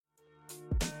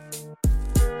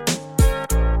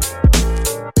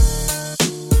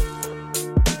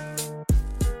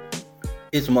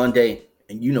It's Monday,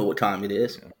 and you know what time it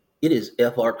is. Yeah. It is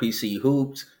FRPC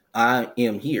Hoops. I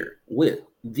am here with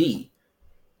the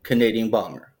Canadian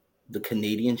Bomber, the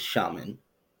Canadian Shaman,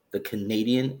 the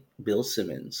Canadian Bill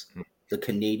Simmons, the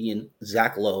Canadian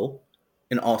Zach Lowe,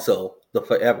 and also the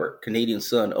forever Canadian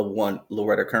son of one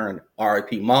Loretta Kern,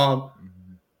 RIP Mom,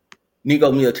 Mhm.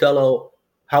 Nico Miatello.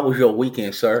 How was your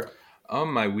weekend, sir?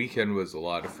 My weekend was a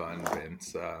lot of fun,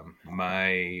 Vince.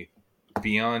 My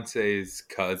fiance's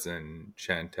cousin,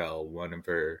 Chantel, one of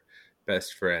her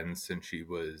best friends since she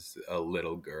was a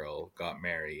little girl, got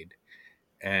married.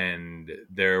 And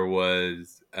there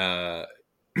was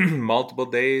multiple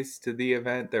days to the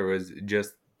event. There was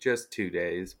just 2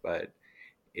 days, but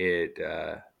it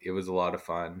was a lot of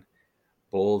fun.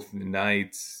 Both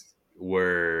nights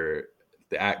were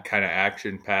that kind of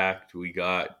action packed. We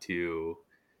got to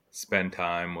spend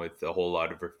time with a whole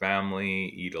lot of her family,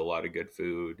 eat a lot of good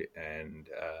food, and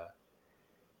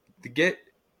to get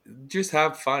just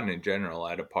have fun in general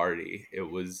at a party. It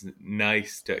was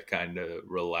nice to kind of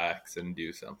relax and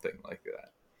do something like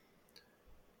that.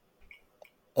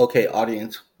 Okay,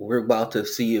 audience, we're about to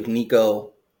see if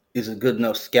Nico is a good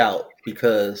enough scout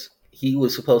because he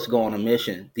was supposed to go on a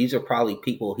mission. These are probably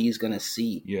people he's going to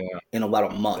see Yeah, in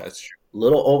about a month, that's true. a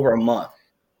little over a month.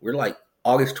 We're like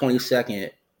August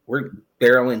 22nd. We're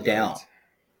barreling down.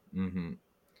 Right. Hmm.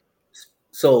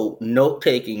 So, note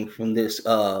taking from this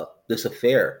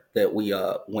affair that we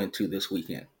went to this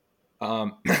weekend.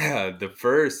 The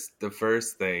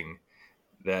first thing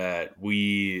that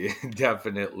we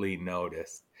definitely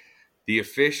noticed, the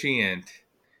officiant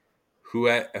who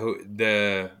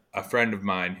the a friend of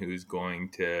mine who's going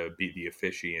to be the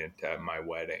officiant at my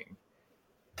wedding.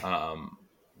 um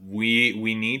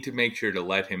we need to make sure to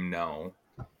let him know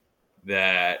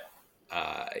that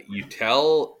you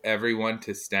tell everyone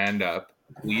to stand up,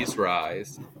 please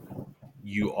rise.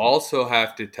 You also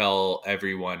have to tell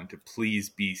everyone to please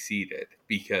be seated,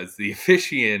 because the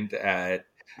officiant at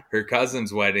her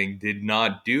cousin's wedding did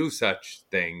not do such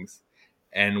things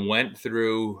and went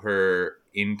through her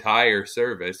entire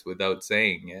service without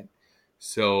saying it.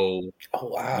 So, Oh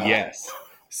wow! yes.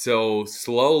 So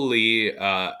slowly,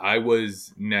 I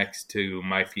was next to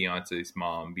my fiance's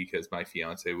mom because my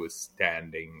fiance was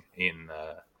standing in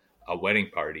a wedding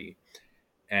party,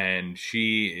 and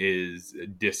she is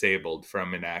disabled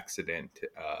from an accident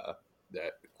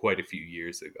that quite a few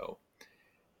years ago,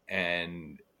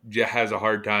 and has a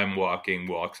hard time walking,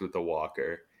 walks with a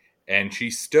walker. And she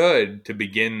stood to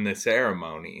begin the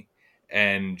ceremony,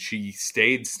 and she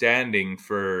stayed standing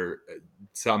for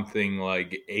something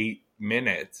like 8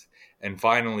 minutes. And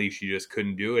finally, she just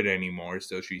couldn't do it anymore.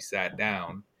 So she sat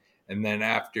down. And then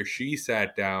after she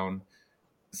sat down,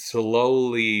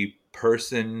 slowly,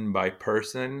 person by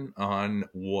person on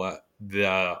what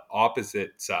the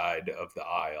opposite side of the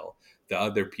aisle, the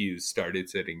other pews started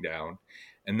sitting down.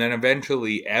 And then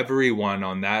eventually everyone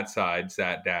on that side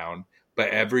sat down, but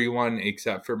everyone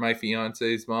except for my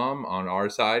fiance's mom on our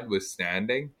side was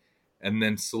standing. And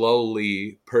then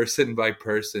slowly, person by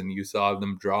person, you saw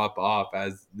them drop off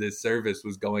as this service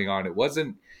was going on. It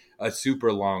wasn't a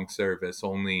super long service,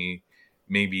 only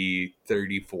maybe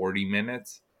 30-40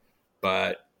 minutes,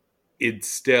 but it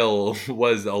still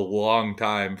was a long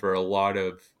time for a lot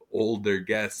of older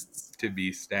guests to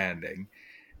be standing.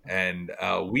 And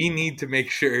we need to make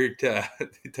sure to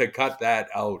to cut that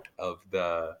out of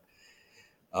the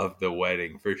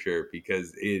wedding for sure,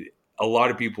 because it a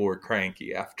lot of people were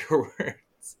cranky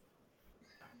afterwards.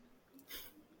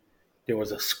 There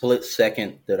was a split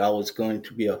second that I was going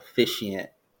to be officiant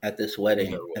at this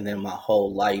wedding, and then my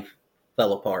whole life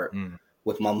fell apart Mm,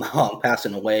 with my mom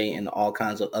passing away and all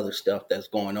kinds of other stuff that's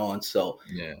going on. So,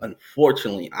 yeah.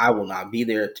 unfortunately, I will not be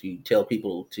there to tell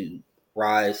people to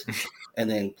rise and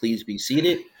then please be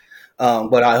seated.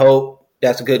 But I hope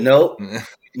that's a good note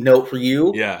for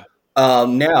you. Yeah.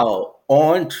 Now,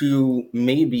 on to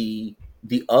maybe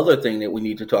the other thing that we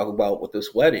need to talk about with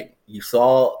this wedding. You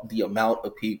saw the amount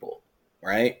of people,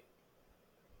 right?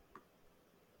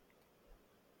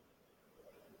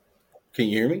 Can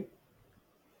you hear me?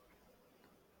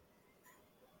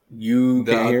 You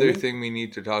The can hear other me? thing we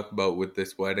need to talk about with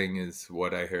this wedding is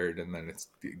what I heard, and then it's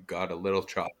got a little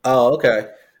choppy. Oh,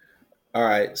 okay. All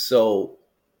right. So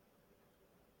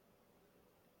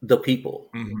the people,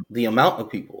 Mhm. the amount of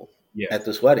people at Yes.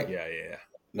 this wedding. Yeah, yeah,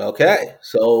 Okay.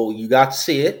 So you got to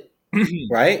see it, yeah.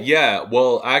 right? Yeah,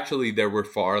 well, actually, there were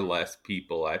far less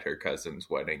people at her cousin's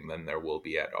wedding than there will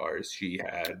be at ours. She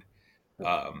had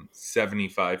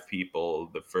 75 people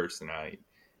the first night,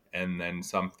 and then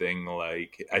something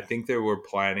like, I think they were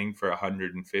planning for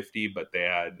 150, but they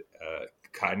had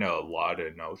kind of a lot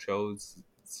of no shows.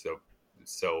 So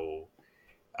So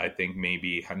I think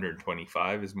maybe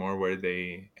 125 is more where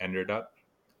they ended up.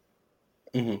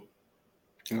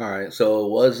 Mm-hmm. All right. So it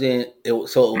wasn't.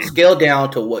 So it was scaled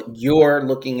down to what you're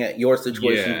looking at your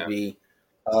situation to Yeah. be.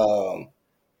 Um,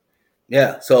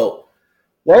 yeah. So,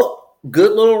 well,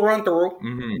 good little run through.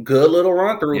 Mm-hmm. Good little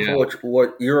run through for Yeah,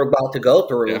 what you're about to go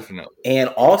through, definitely. and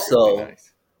It was really also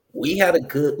nice. we had a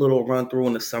good little run through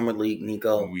in the summer league,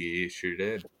 Nico. We sure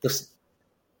did. This,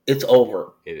 it's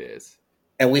over, It is,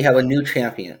 and we have a new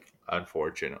champion,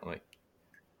 unfortunately.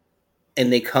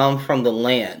 and they come from the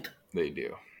land. They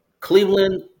do.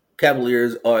 Cleveland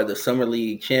Cavaliers are the summer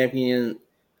league champion.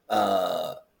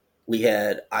 Uh, we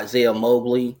had Isaiah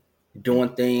Mobley doing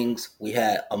things. We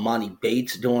had Amani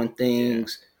Bates doing Yeah.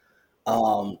 things.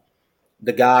 Um,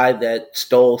 the guy that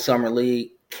stole summer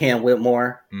league, Cam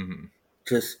Whitmore, Mm-hmm.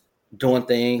 just doing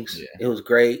things. Yeah. It was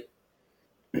great.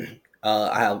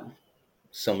 I have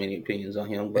so many opinions on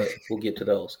him, but we'll get to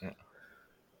those. Yeah.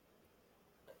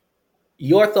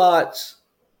 Your thoughts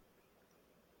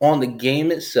on the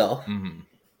game itself, Mm-hmm.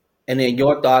 and then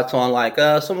your thoughts on like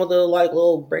some of the like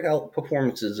little breakout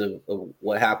performances of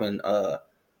what happened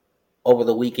over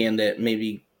the weekend that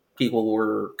maybe people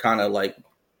were kind of like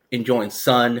enjoying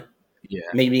sun, Yeah.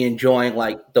 maybe enjoying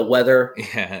like the weather,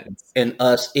 Yeah. and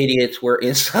us idiots were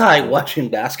inside watching You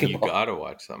basketball. gotta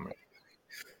watch some.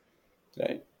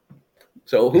 Right.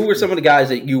 So, who were some of the guys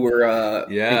that you were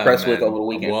Yeah, impressed with over man. the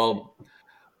weekend? Well,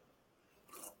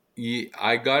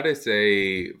 I gotta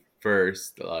say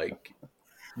first, like,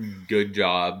 good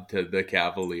job to the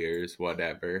Cavaliers,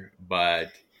 whatever.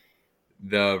 But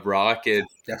the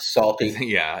Rockets, That's salty,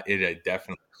 yeah, it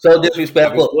definitely. so I was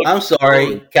disrespectful. looking I'm sorry,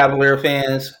 forward. Cavalier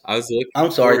fans. I was looking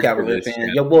I'm sorry, forward to Cavalier this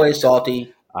fans. Your boy is championship.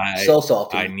 salty, I so I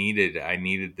salty.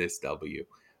 needed this W,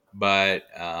 but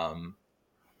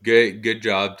good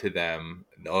job to them.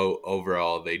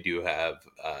 Overall, they do have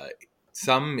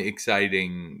some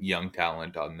exciting young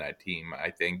talent on that team. I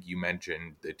think you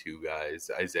mentioned the two guys,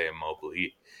 Isaiah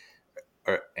Mobley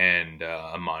and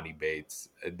Amani Bates.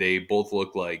 They both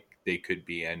look like they could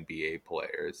be NBA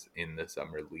players in the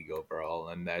summer league overall,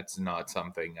 and that's not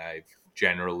something I've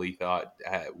generally thought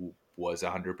was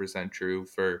 100% true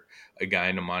for a guy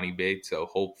in Amani Bates. So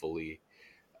hopefully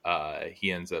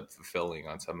he ends up fulfilling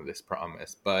on some of this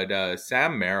promise. But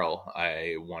Sam Merrill,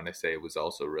 I want to say, was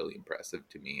also really impressive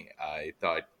to me. I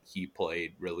thought he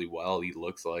played really well. He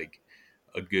looks like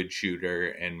a good shooter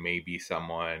and maybe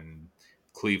someone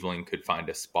Cleveland could find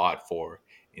a spot for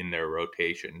in their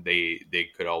rotation. They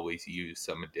could always use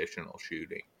some additional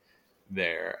shooting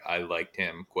there. I liked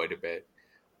him quite a bit.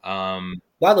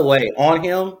 By the way, on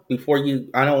him, before you,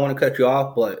 I don't want to cut you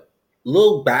off, but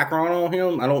little background on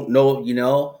him. I don't know if you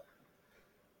know.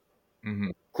 Mm-hmm.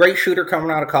 Great shooter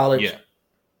coming out of college. Yeah.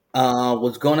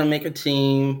 Was going to make a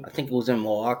team. I think it was in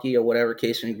Milwaukee or whatever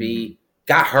case may be. Mm-hmm.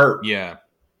 Got hurt. Yeah.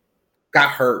 Got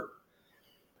hurt.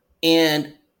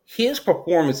 And his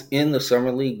performance in the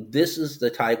summer league, this is the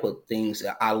type of things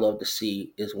that I love to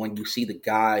see is when you see the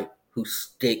guy who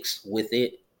sticks with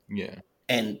it Yeah.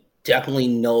 and definitely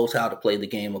knows how to play the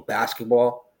game of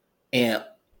basketball and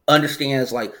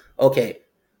understands like, okay,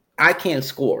 I can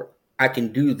score. I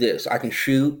can do this. I can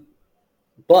shoot,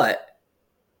 but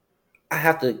I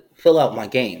have to fill out my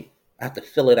game. I have to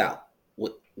fill it out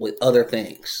with other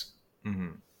things. Mm-hmm.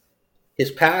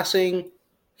 His passing,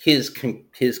 his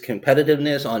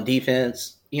competitiveness on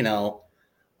defense,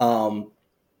 um,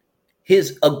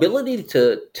 his ability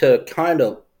to kind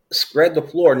of spread the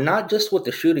floor, not just with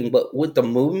the shooting, but with the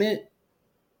movement.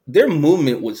 Their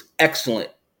movement was excellent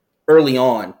early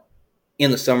on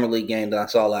in the summer league game that I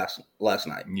saw last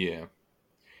night. Yeah.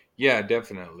 Yeah,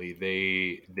 definitely.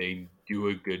 They do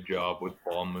a good job with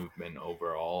ball movement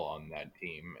overall on that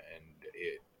team, and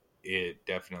it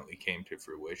definitely came to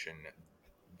fruition.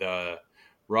 The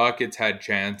Rockets had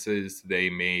chances. They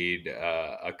made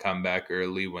a comeback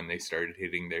early when they started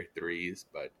hitting their threes,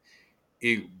 but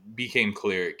it became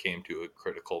clear it came to a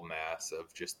critical mass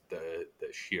of just the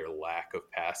sheer lack of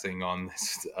passing on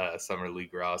this summer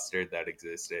league roster that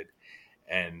existed,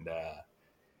 and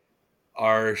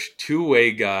our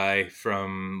two-way guy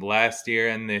from last year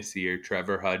and this year,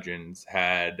 Trevor Hudgens,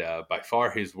 had by far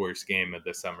his worst game of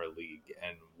the summer league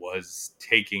and was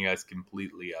taking us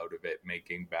completely out of it,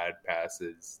 making bad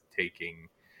passes, taking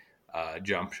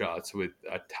jump shots with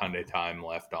a ton of time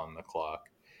left on the clock.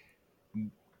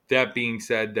 That being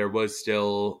said, there was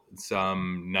still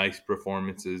some nice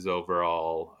performances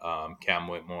overall. Cam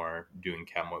Whitmore doing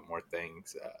Cam Whitmore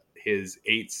things. His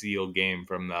 8 seal game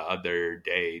from the other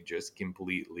day just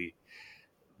completely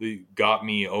got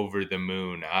me over the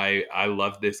moon. I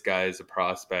love this guy as a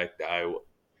prospect. I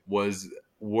was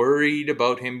worried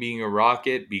about him being a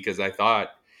Rocket because I thought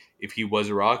if he was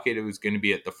a Rocket, it was going to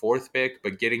be at the 4th pick.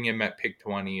 But getting him at pick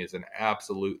 20 is an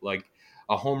absolute, like,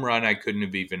 a home run I couldn't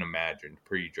have even imagined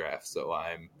pre-draft. So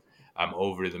I'm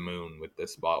over the moon with the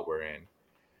spot we're in.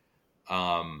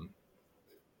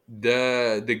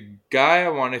 The guy I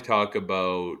want to talk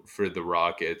about for the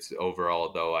Rockets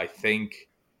overall, though, I think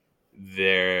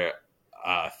their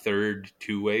third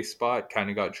two-way spot kind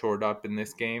of got shored up in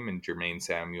this game, and Jermaine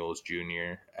Samuels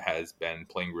Jr. has been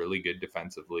playing really good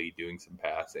defensively, doing some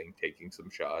passing, taking some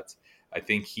shots. I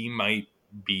think he might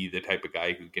be the type of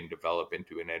guy who can develop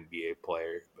into an NBA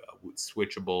player,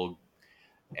 switchable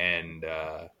and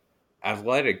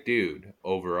athletic dude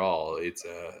overall. It's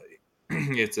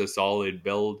a solid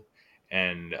build,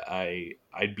 and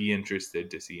I'd be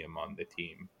interested to see him on the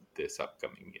team this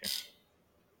upcoming year.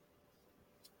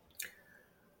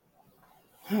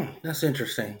 That's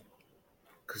interesting,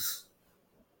 because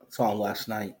I saw him last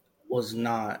night. Was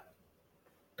not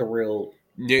thrilled.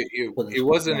 Yeah, it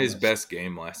wasn't his best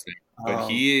game last night, but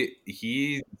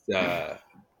he's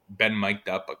been mic'd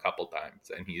up a couple times,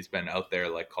 and he's been out there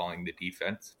like calling the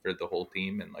defense for the whole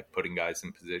team and like putting guys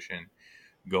in position,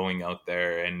 going out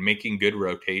there and making good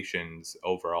rotations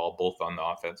overall, both on the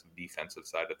offensive defensive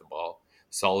side of the ball.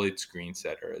 Solid screen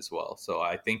setter as well. So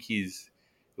I think he's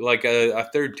like a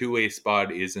third two-way spot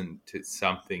isn't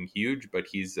something huge, but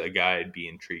he's a guy I'd be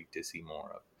intrigued to see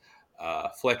more of.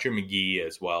 Fletcher McGee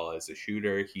as well as a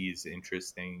shooter. He's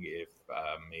interesting. If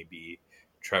maybe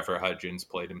Trevor Hudgens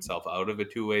played himself out of a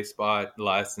two-way spot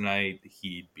last night,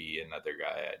 he'd be another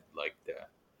guy I'd like to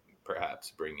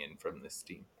perhaps bring in from this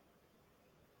team.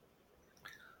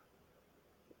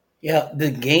 Yeah, the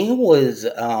game was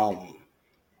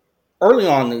early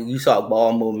on. You saw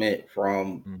ball movement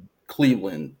from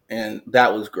Cleveland, and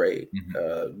that was great.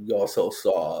 You also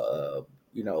saw,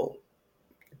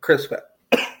 Chris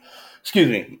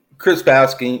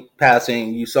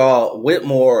passing. You saw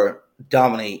Whitmore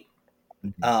dominate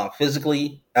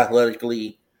physically,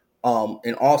 athletically,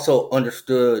 and also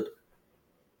understood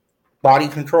body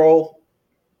control,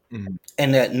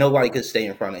 and that nobody could stay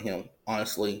in front of him.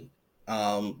 Honestly,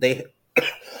 they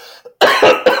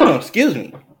excuse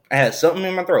me, I had something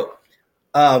in my throat.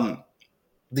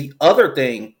 The other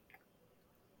thing,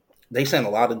 they sent a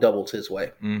lot of doubles his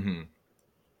way.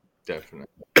 Definitely.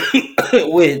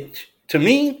 Which, to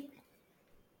me,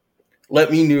 let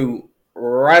me knew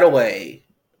right away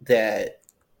that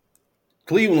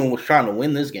Cleveland was trying to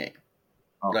win this game.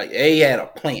 Like, they had a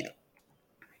plan.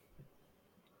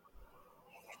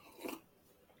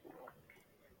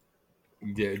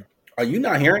 Yeah. Are you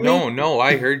not hearing me? No,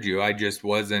 I heard you. I just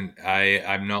wasn't.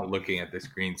 I'm not looking at the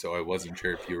screen, so I wasn't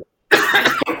sure if you were.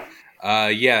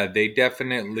 Yeah, they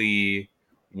definitely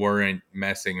weren't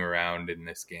messing around in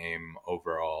this game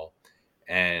overall,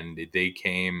 and they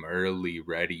came early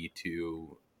ready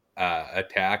to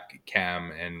attack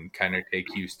Cam and kind of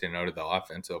take Houston out of the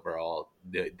offense overall.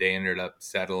 They ended up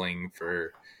settling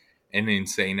for an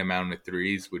insane amount of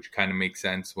threes, which kind of makes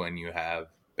sense when you have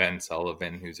Ben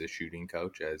Sullivan, who's a shooting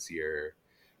coach, as your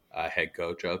head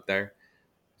coach out there.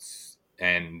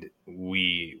 And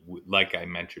we, like I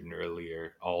mentioned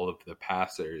earlier, all of the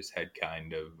passers had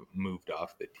kind of moved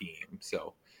off the team.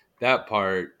 So that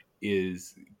part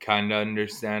is kind of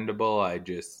understandable. I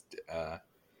just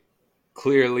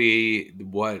clearly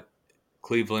what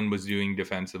Cleveland was doing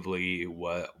defensively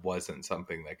wasn't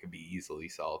something that could be easily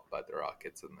solved by the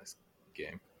Rockets in this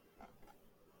game.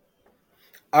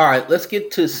 All right, let's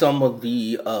get to some of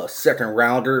the second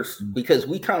rounders, because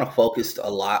we kind of focused a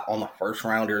lot on the first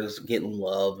rounders getting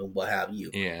love and what have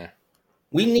you. Yeah.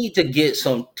 We need to get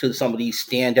to some of these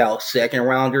standout second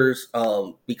rounders,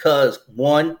 because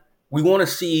one, we want to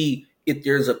see if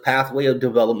there's a pathway of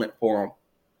development for them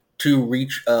to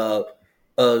reach a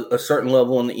certain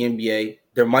level in the NBA.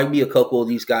 There might be a couple of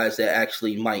these guys that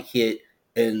actually might hit,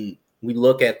 and we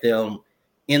look at them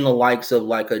in the likes of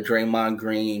like a Draymond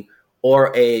Green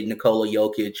or a Nikola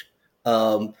Jokic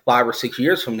 5 or 6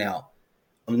 years from now.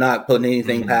 I'm not putting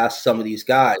anything past some of these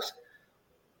guys.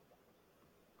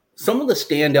 Some of the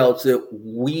standouts that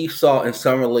we saw in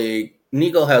Summer League,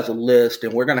 Nico has a list,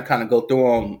 and we're going to kind of go through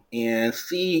them and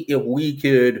see if we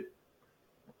could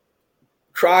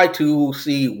try to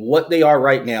see what they are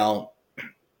right now,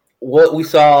 what we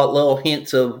saw, little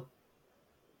hints of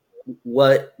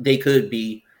what they could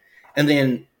be, and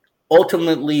then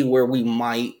ultimately where we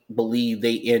might believe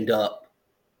they end up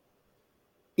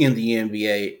in the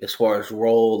NBA as far as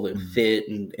role and fit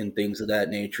and things of that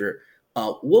nature.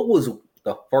 What was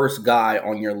the first guy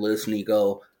on your list,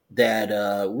 Nico, that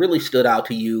really stood out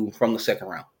to you from the second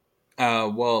round?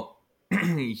 Well,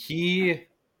 he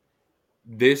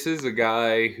this is a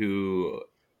guy who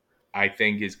I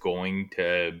think is going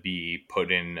to be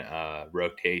put in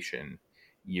rotation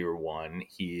year one.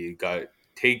 He got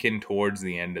taken towards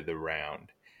the end of the round.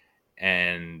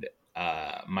 And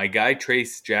my guy,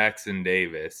 Trace Jackson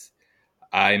Davis,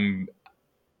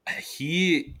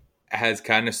 he has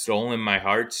kind of stolen my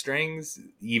heartstrings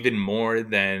even more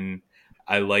than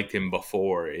I liked him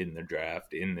before in the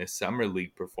draft in this summer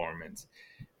league performance,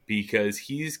 because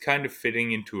he's kind of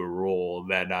fitting into a role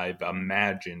that I've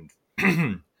imagined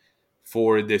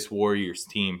for this Warriors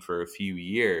team for a few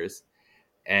years.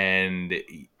 And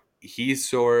he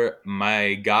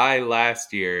my guy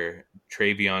last year,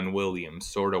 Travion Williams,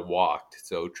 sort of walked,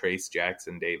 so Trace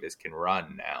Jackson Davis can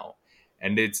run now.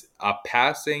 And it's a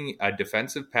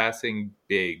defensive passing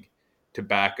big to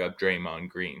back up Draymond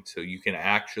Green. So you can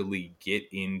actually get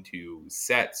into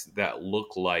sets that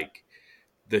look like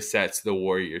the sets the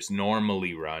Warriors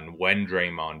normally run when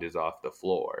Draymond is off the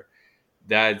floor.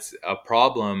 That's a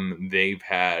problem they've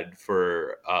had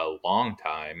for a long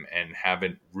time and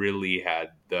haven't really had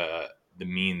the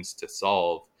means to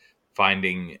solve,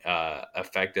 finding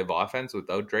effective offense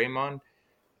without Draymond.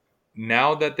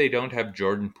 Now that they don't have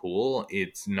Jordan Poole,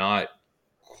 it's not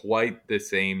quite the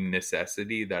same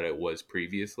necessity that it was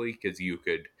previously, because you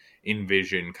could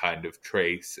envision kind of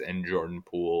Trace and Jordan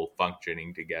Poole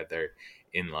functioning together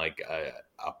in like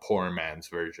a poor man's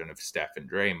version of Steph and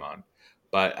Draymond.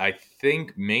 But I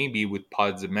think maybe with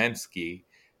Podziemski,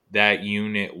 that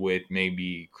unit with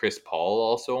maybe Chris Paul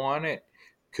also on it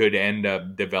could end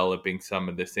up developing some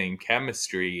of the same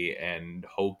chemistry and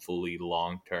hopefully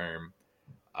long term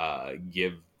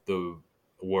give the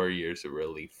Warriors a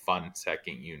really fun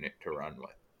second unit to run with.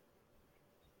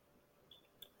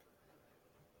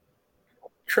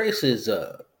 Trace is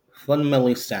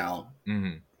fundamentally sound,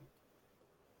 Mm-hmm.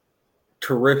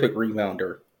 terrific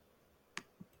rebounder,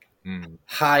 Mm-hmm.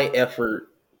 high effort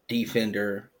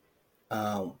defender,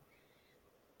 um,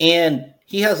 and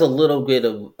he has a little bit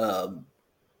of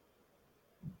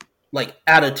like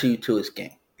attitude to his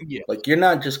game. Yeah, Like you're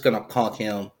not just gonna punk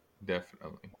him.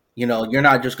 definitely. You know, you're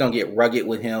not just gonna get rugged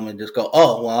with him and just go,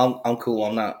 "Oh, well, I'm cool.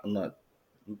 I'm not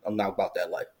about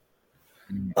that life."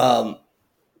 Mhm.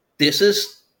 This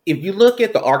is if you look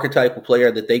at the archetypal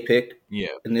player that they picked Yeah.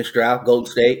 in this draft, Golden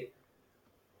State,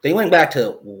 they went back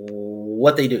to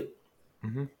what they do,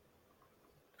 Mm-hmm.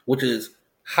 which is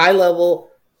high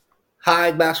level,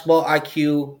 high basketball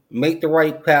IQ, make the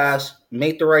right pass,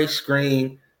 make the right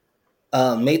screen,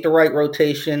 make the right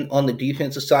rotation on the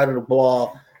defensive side of the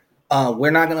ball.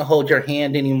 We're not going to hold your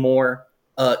hand anymore.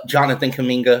 Jonathan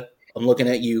Kuminga, I'm looking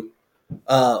at you.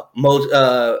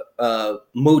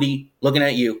 Moody, looking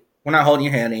at you. We're not holding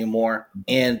your hand anymore.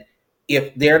 And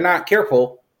if they're not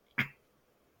careful,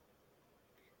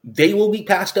 they will be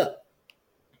passed up.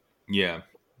 Yeah.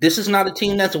 This is not a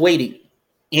team that's waiting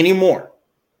anymore.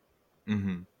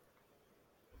 Mm-hmm.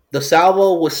 The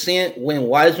salvo was sent when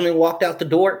Wiseman walked out the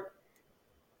door.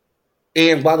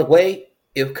 And by the way,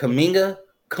 if Kuminga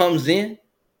comes in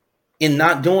and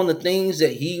not doing the things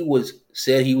that he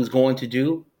said he was going to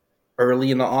do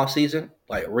early in the offseason,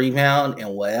 like rebound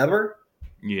and whatever,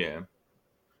 Yeah.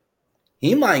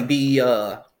 he might be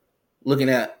looking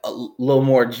at a little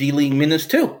more G League minutes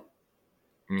too.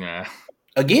 Yeah.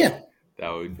 Again,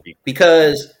 That would be.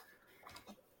 because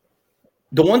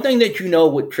the one thing that you know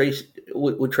with Trace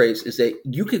is that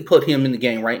you could put him in the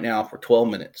game right now for 12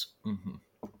 minutes. Mm-hmm.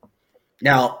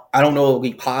 Now, I don't know if it'll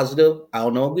be positive. I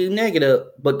don't know if it'll be negative.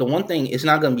 But the one thing, it's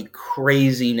not going to be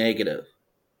crazy negative.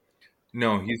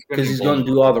 No, he's because he's going to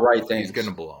do all the right things. He's going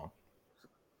to blow.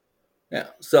 Yeah.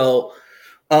 So,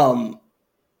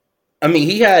 I mean,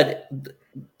 he had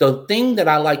the thing that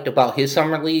I liked about his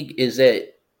summer league is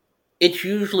that it's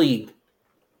usually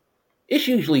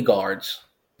guards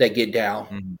that get down,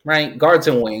 Mm-hmm. right? Guards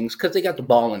and wings, because they got the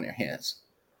ball in their hands.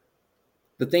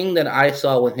 The thing that I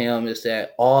saw with him is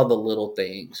that all the little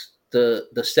things, the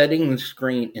setting the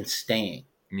screen and staying.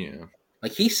 Yeah.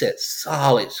 Like he set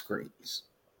solid screens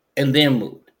and then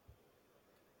moved.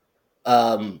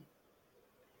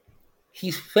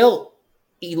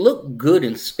 He looked good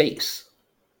in space.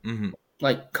 Mm-hmm.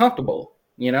 Like comfortable,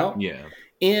 you know? Yeah.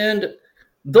 And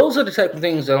those are the type of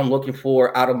things that I'm looking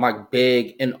for out of my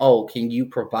big. And can you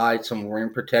provide some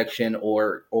rim protection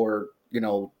or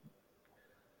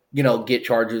get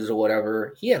charges or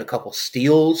whatever? He had a couple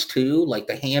steals too. Like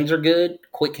the hands are good,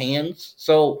 quick hands.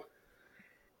 So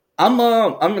I'm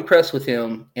impressed with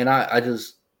him, and I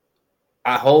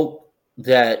hope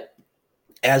that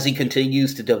as he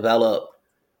continues to develop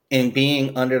and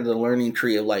being under the learning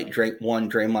tree of like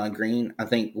Draymond Green, I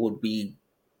think would be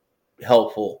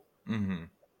helpful Mm-hmm.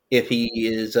 if he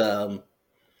is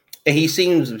And he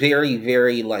seems very,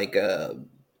 very like a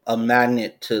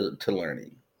magnet to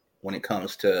learning when it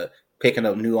comes to picking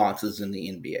up nuances in the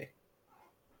NBA.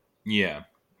 Yeah,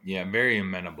 yeah, very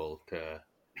amenable to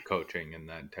coaching and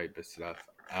that type of stuff.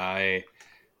 I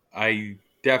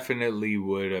definitely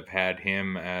would have had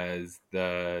him as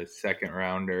the second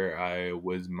rounder I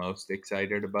was most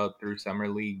excited about through summer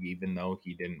league, even though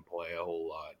he didn't play a whole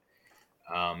lot.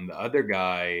 The other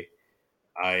guy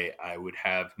I would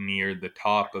have near the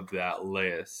top of that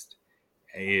list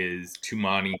is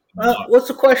Tumani. What's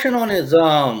the question on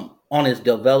his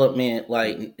development?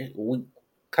 Like we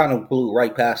kind of blew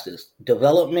right past this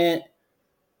development.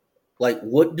 Like,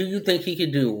 what do you think he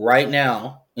could do right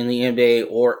now in the NBA,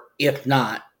 or if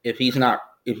not, if you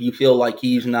feel like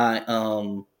he's not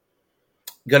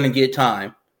gonna get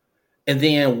time, and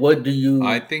then what do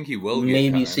I you think he will get maybe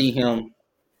time. see him?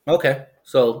 Okay,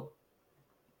 so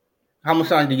how much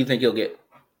time do you think he'll get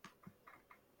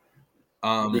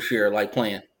Um, this year, like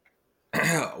playing?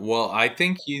 well, I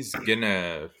think he's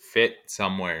gonna fit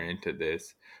somewhere into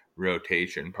this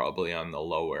rotation, probably on the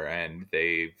lower end.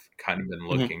 They've kind of been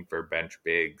Mm-hmm. looking for bench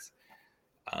bigs,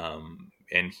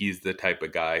 and he's the type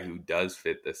of guy who does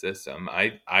fit the system.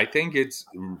 I think it's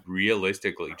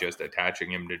realistically just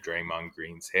attaching him to Draymond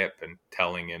Green's hip and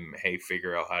telling him, "Hey,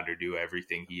 figure out how to do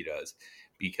everything he does,"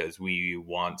 because we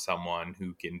want someone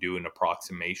who can do an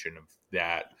approximation of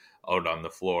that out on the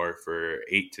floor for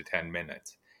 8 to 10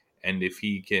 minutes. And if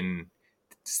he can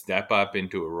step up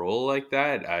into a role like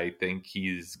that, I think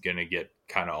he's going to get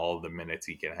kind of all the minutes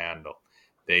he can handle.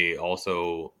 They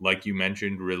also, like you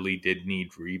mentioned, really did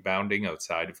need rebounding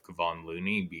outside of Kevon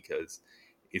Looney because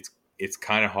it's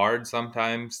kind of hard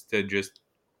sometimes to just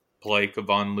play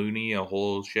Kevon Looney a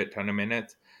whole shit ton of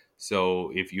minutes.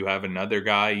 So if you have another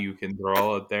guy you can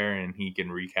throw out there and he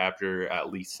can recapture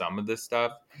at least some of the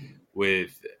stuff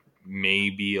with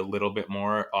maybe a little bit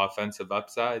more offensive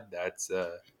upside, that's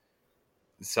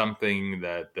something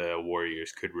that the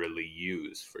Warriors could really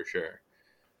use for sure.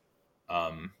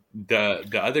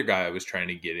 The other guy I was trying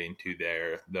to get into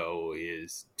there though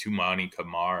is Tumani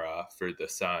Kamara for the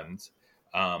Suns.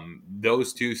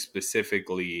 Those two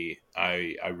specifically,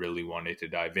 I really wanted to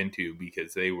dive into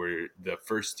because they were the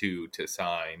first two to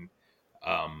sign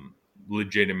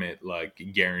legitimate, like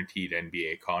guaranteed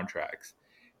NBA contracts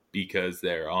because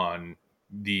they're on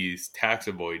these tax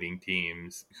avoiding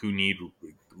teams who need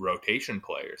rotation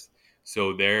players.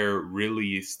 So they're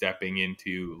really stepping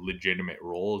into legitimate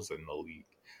roles in the league.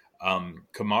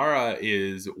 Kamara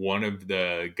is one of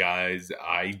the guys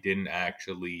I didn't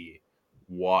actually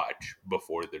watch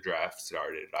before the draft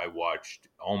started. I watched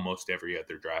almost every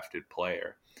other drafted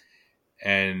player.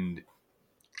 And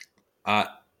uh,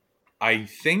 I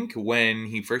think when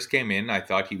he first came in, I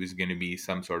thought he was going to be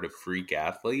some sort of freak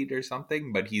athlete or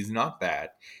something, but he's not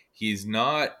that. He's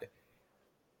not.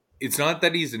 It's not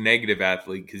that he's a negative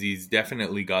athlete because he's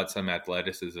definitely got some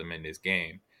athleticism in his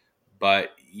game,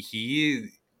 but he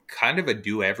kind of a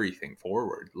do everything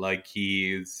forward. Like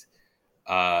he's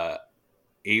uh,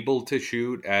 able to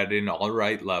shoot at an all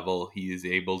right level. He is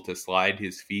able to slide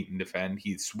his feet and defend.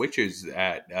 He switches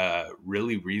at a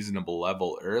really reasonable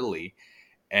level early,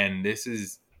 and this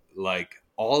is like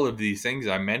all of these things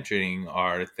I'm mentioning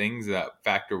are things that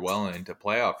factor well into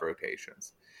playoff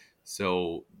rotations.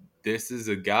 So this is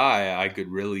a guy I could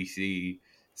really see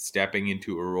stepping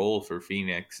into a role for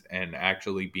Phoenix and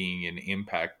actually being an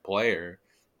impact player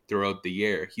throughout the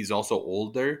year. He's also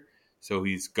older, so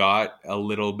he's got a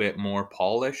little bit more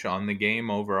polish on the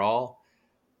game overall.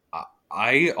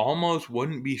 I almost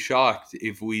wouldn't be shocked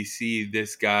if we see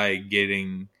this guy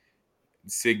getting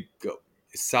sig-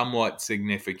 somewhat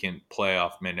significant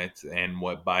playoff minutes, and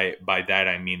what by that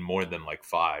I mean more than like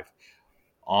 5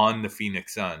 on the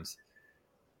Phoenix Suns,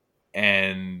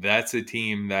 and that's a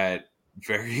team that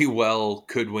very well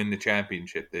could win the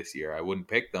championship this year. I wouldn't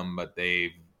pick them, but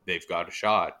they've got a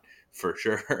shot for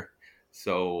sure.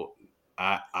 So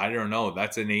I don't know.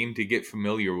 That's a name to get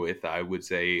familiar with. I would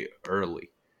say early.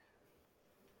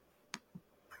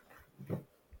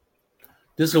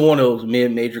 This is one of those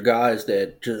mid-major guys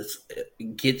that just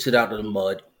gets it out of the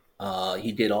mud.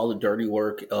 He did all the dirty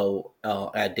work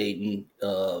at Dayton.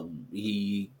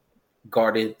 He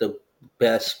guarded the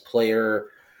best player,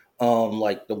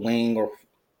 like the wing or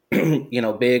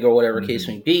big or whatever case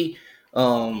Mm-hmm. may be.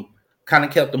 Kind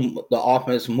of kept the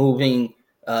offense moving.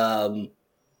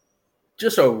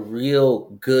 Just a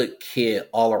real good kid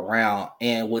all around,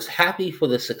 and was happy for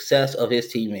the success of his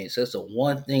teammates. That's the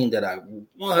one thing that I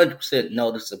 100%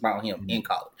 noticed about him in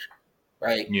college,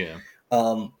 right? Yeah.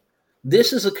 Um,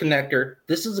 this is a connector.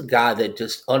 This is a guy that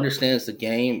just understands the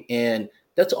game, and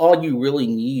that's all you really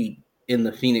need in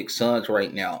the Phoenix Suns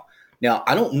right now. Now,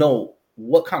 I don't know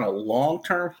what kind of long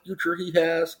term future he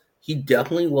has. He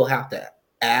definitely will have to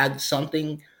add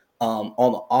something on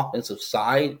the offensive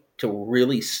side to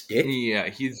really stick. Yeah,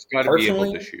 he's got to be able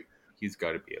to Personally, shoot. He's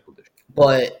got to be able to shoot.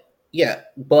 but yeah,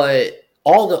 but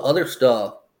all the other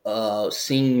stuff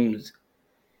seems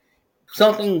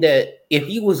something that if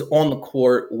he was on the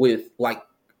court with like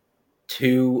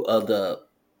two of the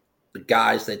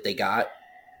guys that they got,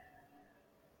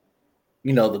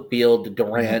 the Beal, the Mm-hmm.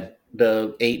 Durant,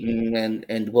 the Aiton,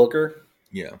 and Booker,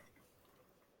 Yeah.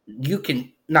 you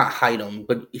can not hide him,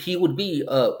 but he would be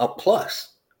a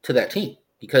plus to that team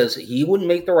because he would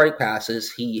make the right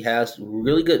passes. He has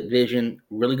really good vision,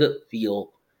 really good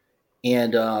feel,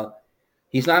 and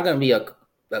he's not going to be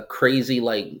a crazy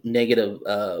like negative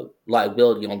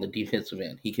liability on the defensive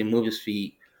end. He can move his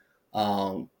feet.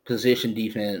 Position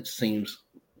defense seems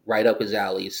right up his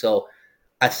alley. So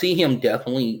I see him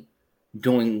definitely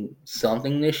doing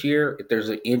something this year. If there's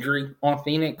an injury on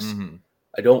Phoenix, Mm-hmm.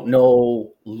 I don't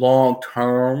know long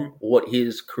term what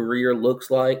his career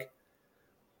looks like.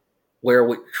 Where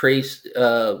with Trace,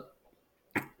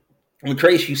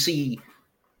 you see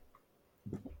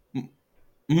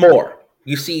more.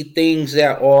 You see things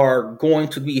that are going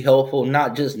to be helpful,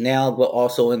 not just now, but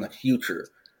also in the future.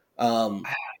 Um,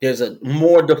 there's a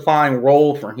more defined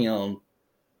role for him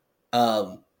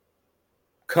um,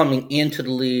 coming into the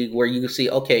league where you can see,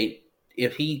 okay,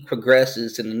 if he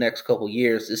progresses in the next couple of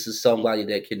years, this is somebody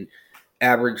that can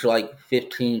average like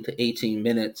 15 to 18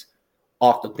 minutes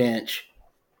off the bench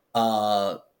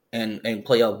uh, and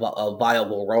play a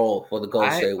viable role for the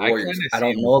Golden State I kind Warriors. of I see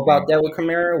don't the know about same that with thing.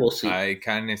 Kamara. We'll see. I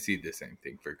kind of see the same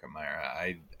thing for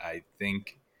Kamara. I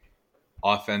think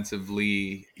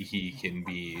offensively he can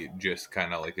be just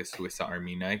kind of like a Swiss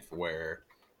Army knife where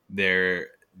there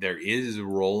there is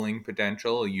rolling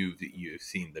potential. You've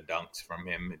seen the dunks from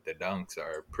him. The dunks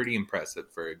are pretty impressive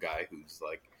for a guy who's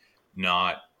like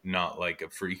not like a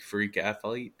freak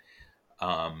athlete.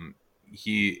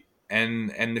 He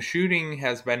and the shooting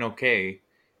has been okay,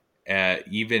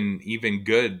 even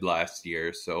good last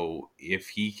year. So if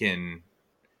he can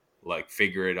like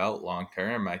figure it out long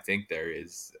term, I think there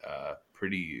is a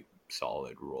pretty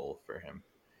solid role for him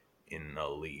in the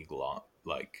league,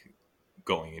 like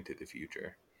going into the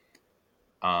future.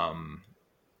 Um,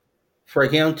 For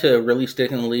him to really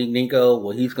stick in the league, Nico,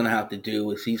 what he's going to have to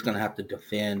do is he's going to have to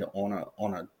defend on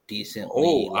a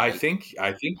decently like I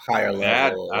think higher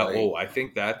that level, like I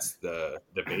think that's the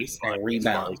baseline and as far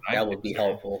rebound. as I'm That would be concerned.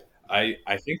 helpful. I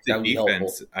think That would be helpful.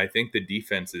 the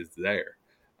defense is there.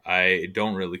 I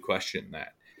don't really question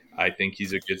that. I think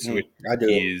he's a good switch. I do.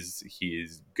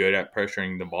 He's good at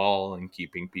pressuring the ball and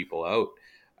keeping people out.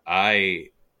 I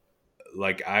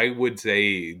I would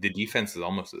say the defense is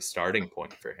almost a starting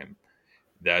point for him.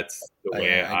 That's the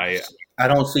way I I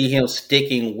don't see him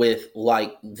sticking with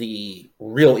like the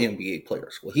real NBA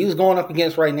players. What he was going up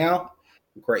against right now,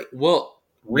 great. well,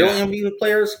 Real yeah, NBA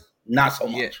players, not so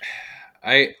yeah. much.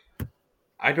 I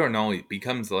I don't know. It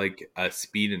becomes like a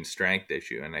speed and strength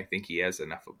issue, and I think he has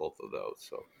enough of both of those.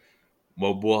 So,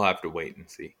 well, we'll have to wait and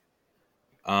see.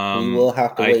 We will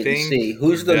have to I wait and think see.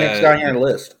 Who's the next guy on your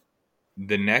list?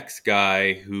 the next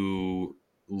guy who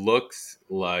looks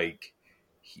like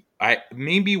I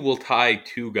maybe we'll tie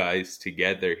two guys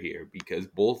together here because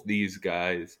both these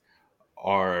guys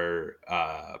are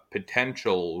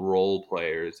potential role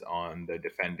players on the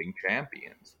defending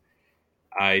champions.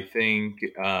 I think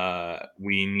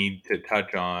we need to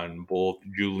touch on both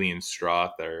Julian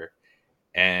Strother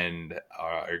and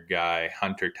our guy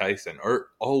Hunter Tyson. Or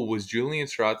was Julian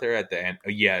Strother at the end?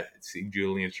 Yeah, see,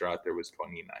 Julian Strother was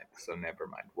 29th, so never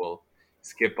mind. We'll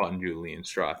skip on Julian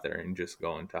Strother and just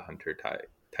go into Hunter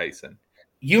Tyson.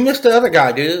 You missed the other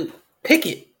guy, dude.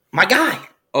 Pickett, my guy.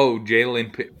 Oh,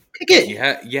 Jalen Pickett.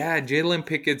 yeah, Jalen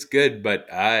Pickett's good, but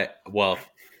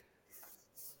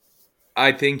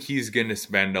I think he's gonna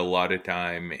spend a lot of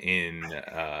time in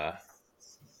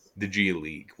the G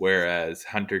League, whereas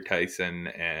Hunter Tyson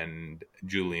and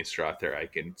Julian Strother, I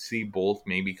can see both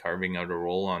maybe carving out a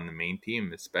role on the main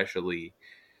team, especially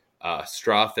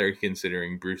Strother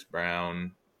considering Bruce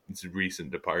Brown's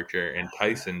recent departure, and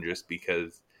Tyson just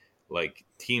because like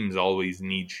teams always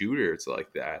need shooters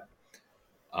like that.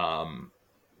 Um,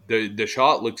 the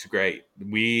shot looks great.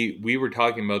 We were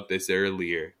talking about this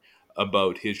earlier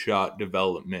about his shot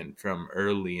development from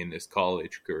early in his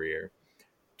college career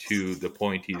to the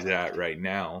point he's at right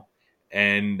now.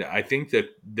 And I think that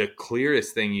the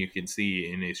clearest thing you can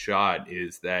see in his shot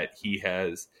is that he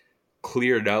has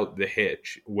cleared out the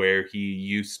hitch where he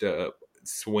used to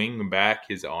swing back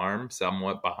his arm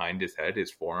somewhat behind his head,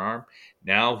 his forearm.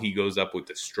 Now he goes up with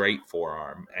a straight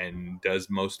forearm and does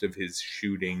most of his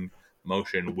shooting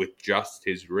motion with just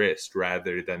his wrist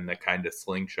rather than the kind of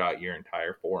slingshot your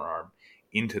entire forearm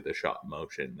into the shot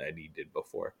motion that he did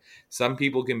before. Some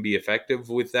people can be effective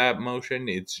with that motion.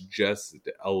 It's just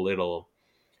a little,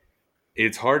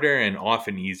 it's harder and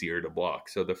often easier to block.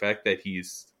 So the fact that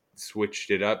he's switched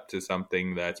it up to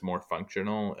something that's more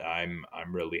functional, I'm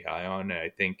really high on. And I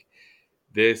think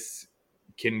this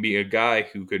can be a guy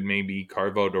who could maybe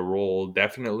carve out a role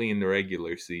definitely in the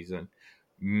regular season.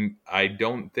 I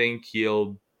don't think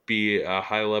he'll be a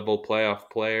high level playoff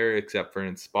player except for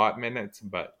in spot minutes,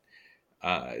 but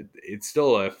it's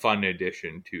still a fun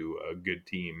addition to a good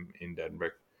team in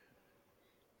Denver.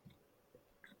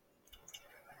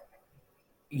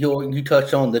 You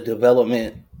touched on the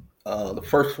development. The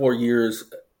first 4 years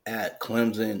at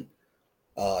Clemson,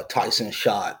 Tyson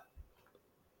shot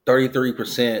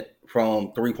 33%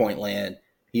 from 3-point land.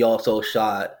 He also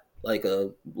shot like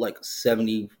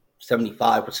 75%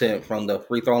 from the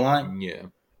free throw line. Yeah.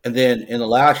 And then in the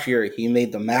last year, he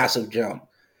made the massive jump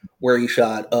where he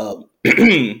shot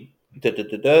 48%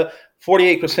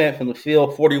 from the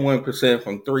field, 41%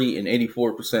 from 3, and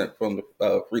 84% from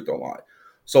the free throw line.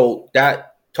 So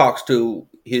that talks to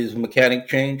his mechanic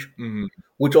change,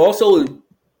 which also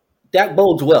that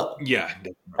bodes well. Yeah.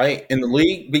 Right, in the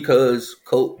league, because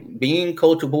being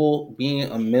coachable, being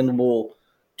amenable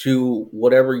to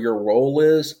whatever your role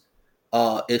is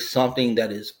something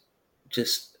that is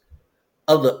just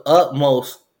of the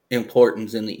utmost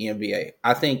importance in the NBA.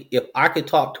 I think if I could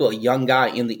talk to a young guy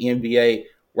in the NBA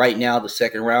right now, the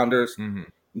second rounders,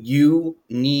 you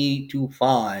need to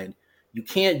find, you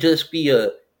can't just be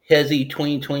a hezzy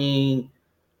tween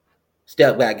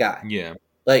step back guy. Yeah.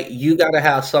 Like, you got to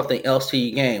have something else to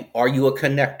your game. Are you a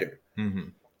connector?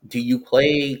 Do you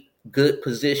play good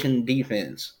position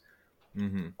defense?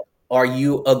 Are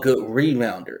you a good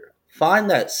rebounder? Find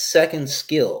that second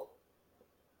skill,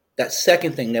 that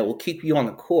second thing that will keep you on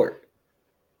the court.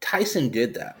 Tyson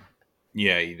did that.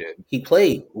 Yeah, he did. He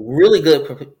played really good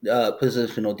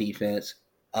positional defense.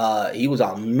 He was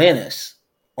a menace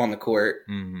on the court.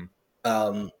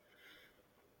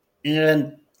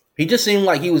 And he just seemed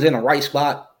like he was in the right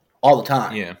spot all the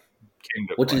time. Yeah.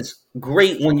 Which is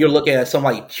great when you're looking at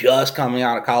somebody just coming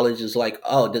out of college. Is like,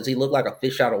 oh, does he look like a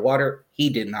fish out of water? He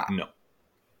did not. No,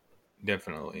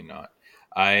 definitely not.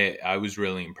 I was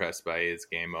really impressed by his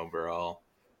game overall.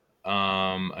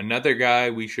 Another guy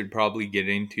we should probably get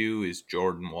into is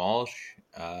Jordan Walsh,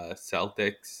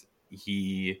 Celtics.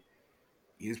 He's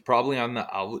probably on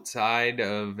the outside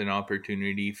of an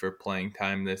opportunity for playing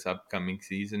time this upcoming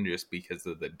season just because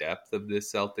of the depth of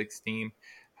this Celtics team.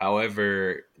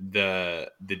 However, the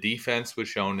defense was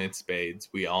shown in spades.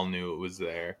 We all knew it was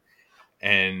there.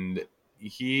 And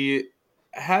he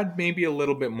had maybe a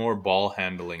little bit more ball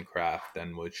handling craft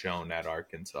than was shown at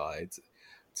Arkansas. It's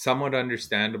somewhat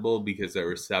understandable because there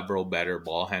were several better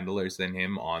ball handlers than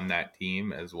him on that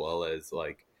team, as well as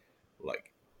like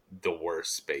the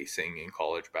worst spacing in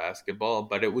college basketball.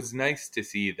 But it was nice to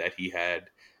see that he had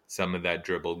some of that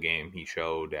dribble game he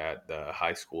showed at the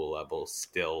high school level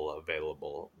still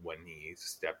available when he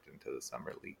stepped into the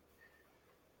summer league.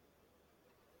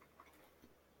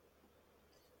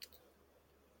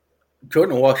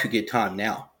 Jordan Walsh should get time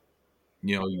now.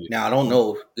 Now I don't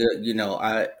know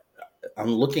if,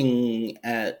 I'm looking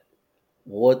at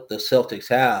what the Celtics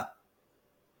have.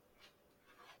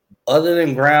 Other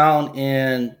than Brown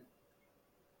and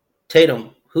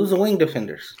Tatum, who's the wing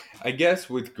defenders? I guess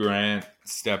with Grant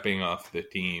stepping off the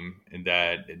team,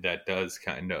 that does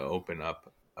kind of open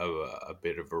up a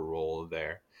bit of a role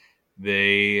there.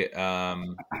 They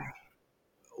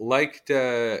like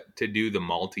to do the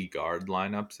multi-guard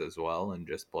lineups as well and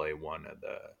just play one of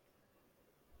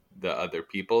the other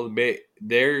people.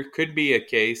 There could be a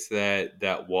case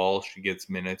that Walsh gets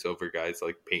minutes over guys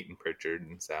like Peyton Pritchard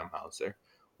and Sam Hauser.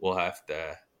 We'll have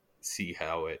to see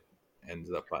how it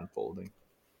ends up unfolding.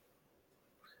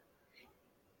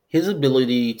 His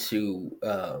ability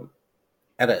to,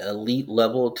 at an elite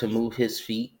level, to move his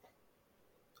feet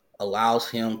allows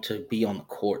him to be on the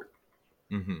court.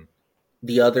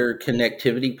 The other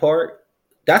connectivity part,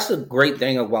 that's the great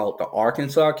thing about the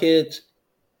Arkansas kids,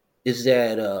 is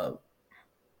that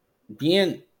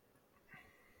being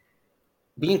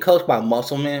coached by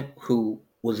Musselman, who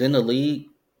was in the league,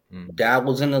 Dad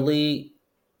was in the league,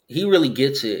 he really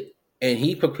gets it, and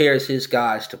he prepares his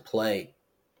guys to play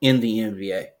in the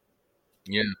NBA.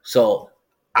 Yeah. So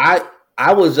I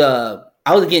was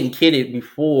getting kidded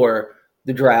before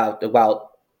the draft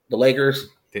about the Lakers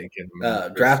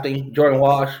drafting Jordan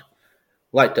Walsh.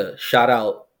 like to shout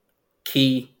out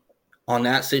Key on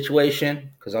that situation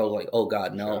because I was like, oh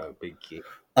God, no. Big Key.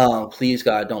 Please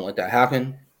God, don't let that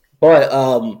happen. But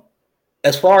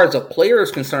as far as a player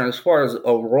is concerned, as far as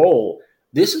a role,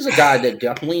 this is a guy that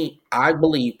definitely, I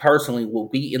believe personally, will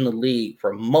be in the league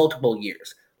for multiple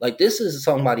years. Like this is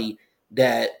somebody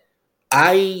that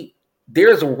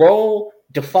there's a role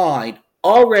defined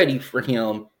already for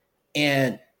him,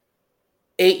 and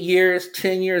 8 years,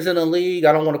 10 years in the league.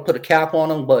 I don't want to put a cap on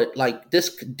him, but like this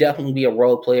could definitely be a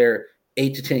role player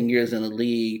 8 to 10 years in the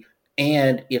league.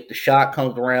 And if the shot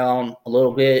comes around a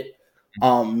little bit,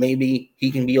 maybe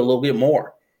he can be a little bit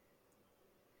more.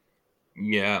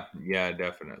 Yeah,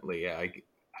 definitely. Yeah,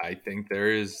 I think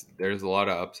there's a lot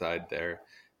of upside there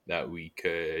that we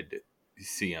could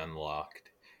see unlocked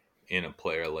in a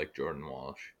player like Jordan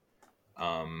Walsh.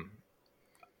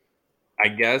 I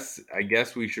guess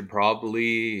we should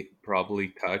probably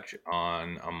touch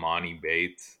on Amani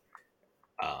Bates.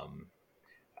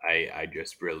 I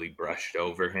just really brushed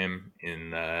over him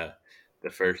in the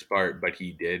first part, but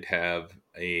he did have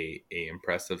a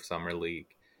impressive summer league.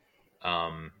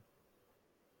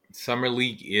 Summer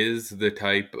league is the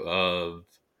type of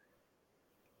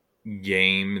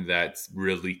game that's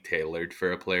really tailored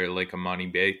for a player like Amani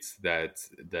Bates. That's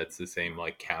the same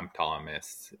like Cam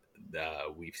Thomas.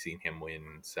 We've seen him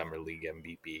win Summer League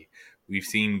MVP. We've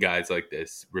seen guys like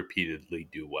this repeatedly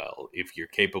do well. If you're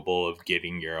capable of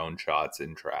getting your own shots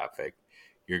in traffic,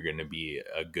 you're going to be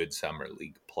a good Summer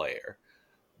League player.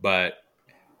 But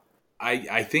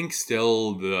I think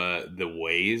still the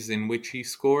ways in which he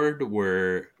scored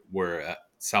were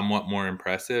somewhat more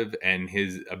impressive, and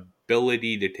his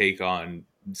ability to take on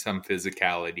some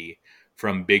physicality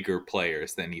from bigger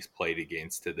players than he's played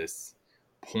against to this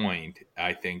point,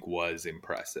 I think was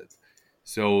impressive.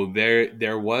 So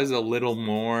there was a little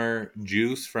more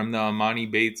juice from the Amani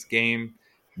Bates game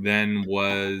than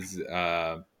was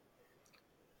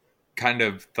kind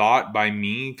of thought by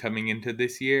me coming into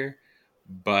this year,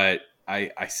 but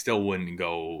I still wouldn't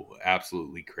go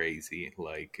absolutely crazy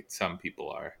like some people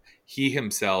are. He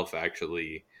himself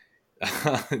actually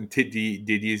did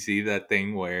you see that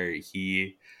thing where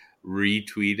he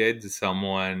retweeted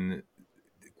someone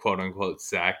quote unquote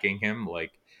sacking him?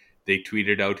 Like they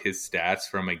tweeted out his stats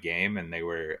from a game and they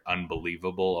were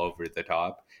unbelievable, over the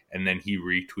top, and then he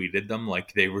retweeted them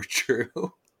like they were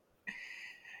true.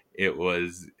 It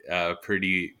was a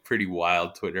pretty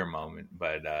wild Twitter moment,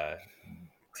 but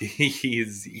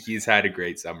he's had a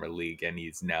great summer league and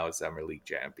he's now a summer league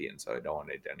champion, so I don't want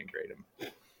to denigrate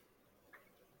him.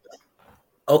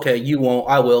 Okay, you won't.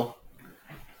 I will.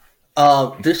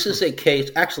 This is a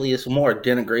case. Actually, it's more a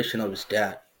denigration of his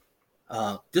dad.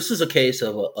 This is a case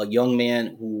of a young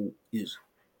man who is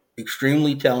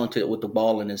extremely talented with the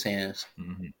ball in his hands.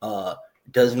 Mm-hmm.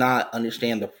 Does not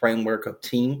understand the framework of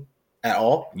team at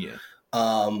all. Yeah.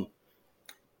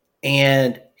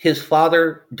 And his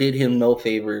father did him no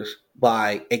favors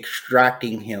by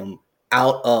extracting him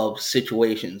out of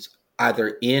situations,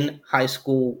 either in high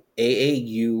school,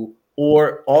 AAU,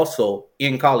 or also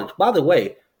in college. By the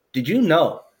way, did you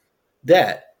know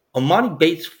that Amani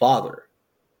Bates' father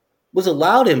was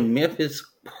allowed in Memphis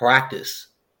practice?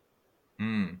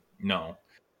 No.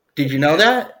 Did you know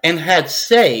that? And had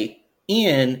say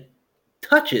in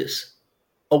touches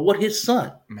of what his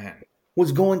son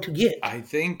was going to get. I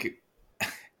think,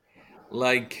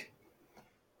 like,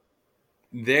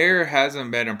 there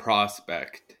hasn't been a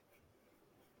prospect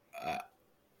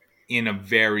in a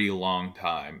very long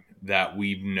time that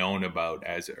we've known about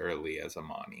as early as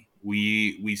Amani.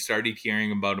 We started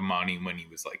hearing about Amani when he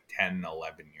was like 10,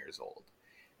 11 years old.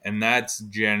 And that's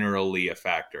generally a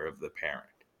factor of the parent.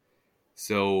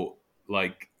 So,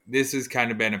 like, this has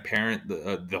kind of been apparent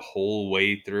the whole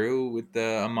way through with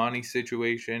the Amani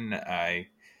situation. I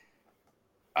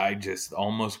just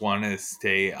almost want to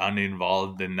stay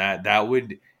uninvolved in that.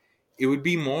 It would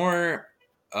be more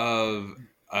of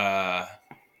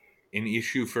an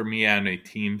issue for me on a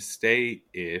team state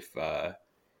if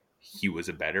he was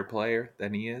a better player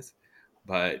than he is.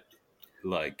 But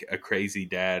like a crazy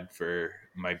dad for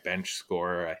my bench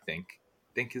scorer, I think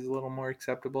is a little more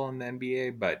acceptable in the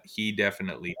NBA, but he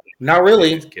definitely not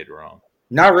really his kid wrong.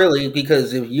 Not really,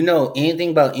 because if you know anything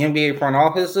about NBA front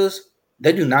offices,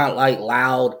 they do not like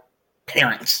loud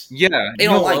parents. Yeah, they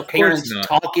don't like parents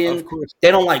talking.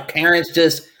 They don't like parents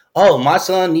just, oh, my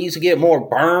son needs to get more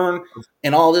burn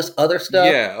and all this other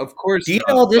stuff. Yeah, of course. Do you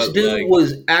know this dude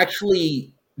was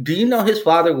actually? Do you know his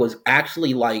father was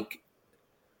actually like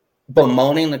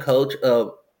bemoaning the coach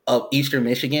of Eastern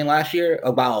Michigan last year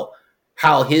about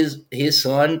how his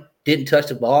son didn't touch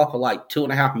the ball for like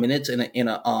 2.5 minutes in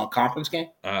a conference game?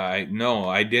 No,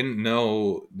 I didn't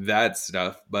know that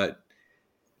stuff, but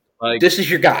like This is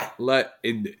your guy.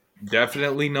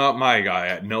 Definitely not my guy.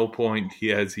 At no point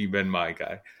has he been my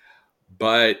guy.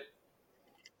 But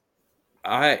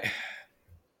I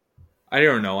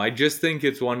don't know. I just think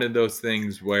it's one of those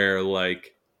things where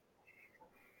like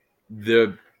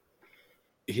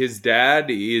his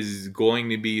dad is going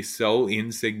to be so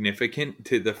insignificant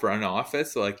to the front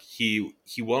office. Like he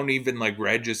won't even like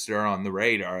register on the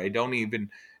radar. I don't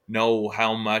even know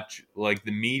how much like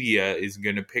the media is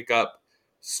going to pick up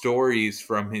stories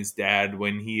from his dad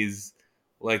when he's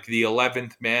like the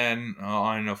 11th man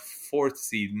on a 4th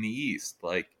seed in the East.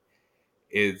 Like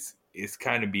it's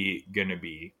kind of going to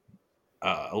be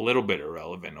a little bit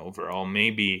irrelevant overall.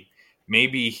 Maybe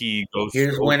he goes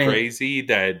so crazy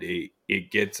that it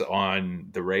gets on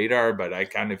the radar, but I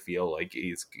kind of feel like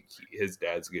his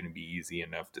dad's going to be easy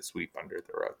enough to sweep under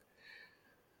the rug.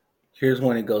 Here's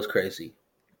when it goes crazy.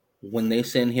 When they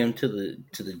send him to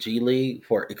the G League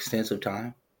for extensive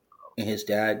time, and his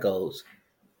dad goes,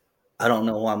 I don't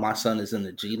know why my son is in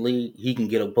the G League. He can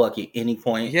get a bucket any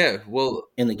point. Yeah, well,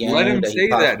 in the game. Let him say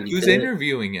that. Who's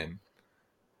interviewing him?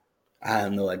 I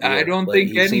have no idea. I don't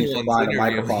think anyone's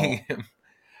interviewing him.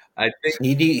 I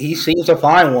think he seems to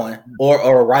find one or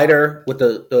a writer with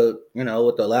the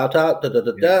with the laptop.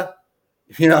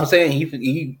 You know what I'm saying?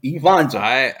 He finds them.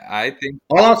 I think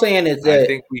all I'm saying is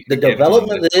that the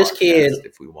development of this kid,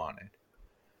 if we wanted,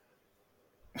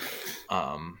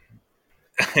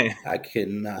 I could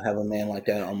not have a man like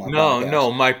that on my podcast.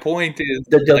 No. My point is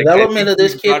the development of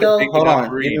this kid, though. Hold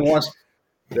on, give me one.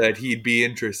 That he'd be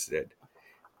interested.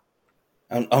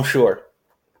 I'm sure.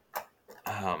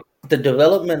 The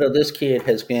development of this kid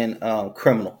has been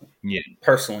criminal. Yeah,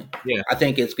 personally. Yeah, I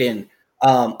think it's been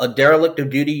a derelict of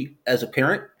duty as a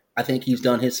parent. I think he's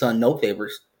done his son no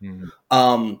favors.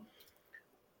 Mm-hmm.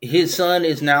 His son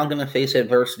is now going to face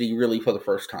adversity really for the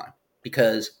first time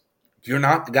because you're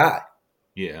not the guy.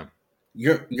 Yeah,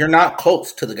 you're not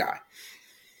close to the guy.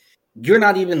 You're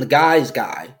not even the guy's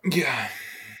guy. Yeah,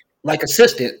 like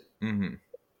assistant. Mm-hmm.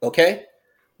 Okay,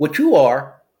 what you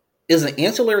are is an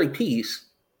ancillary piece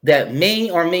that may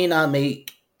or may not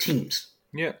make teams.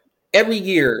 Yeah, every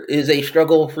year is a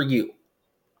struggle for you.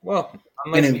 Well,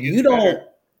 and if you don't,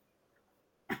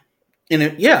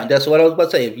 that's what I was about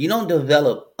to say. If you don't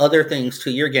develop other things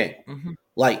to your game, mm-hmm.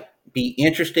 like be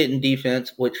interested in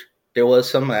defense, which there was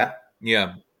some of that.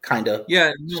 Yeah. Kind of.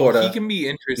 Yeah. Sort of. He can be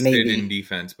interested in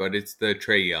defense, but it's the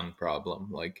Trae Young problem.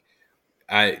 Like,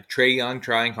 Trae Young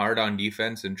trying hard on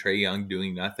defense and Trae Young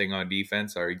doing nothing on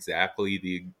defense are exactly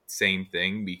the same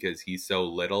thing because he's so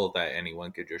little that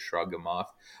anyone could just shrug him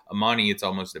off. Amani, it's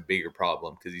almost a bigger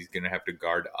problem because he's going to have to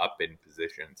guard up in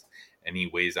positions, and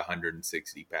he weighs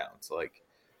 160 pounds. Like,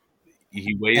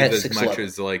 he weighs as much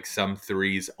as like some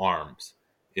threes arms.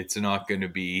 It's not going to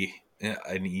be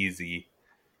an easy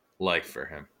life for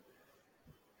him.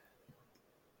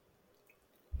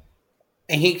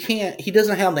 And he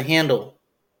doesn't have the handle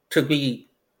to be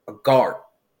a guard.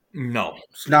 No.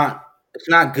 It's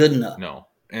not good enough. No.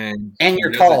 And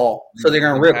you're tall, so they're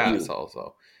going to rip you.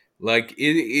 Also. Like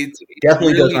it's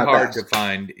definitely really hard to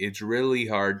find. It's really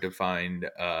hard to find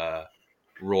a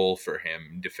role for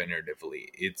him definitively.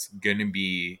 It's going to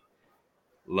be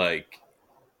like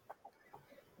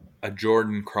a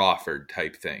Jordan Crawford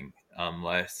type thing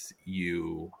unless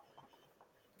you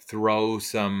throw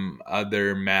some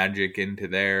other magic into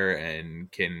there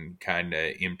and can kind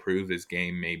of improve his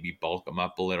game, maybe bulk him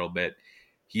up a little bit.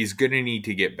 He's going to need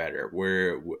to get better.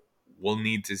 We'll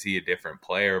need to see a different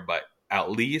player, but at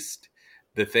least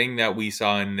the thing that we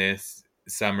saw in this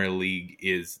summer league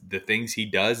is the things he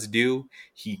does do,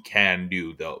 he can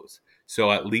do those.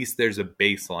 So at least there's a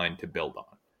baseline to build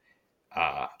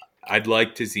on. I'd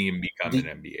like to see him become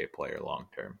an NBA player long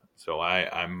term. So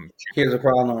I'm. Here's the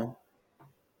problem: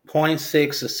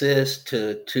 0.6 assists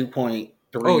to 2.3.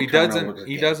 Oh, he doesn't.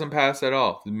 He doesn't pass at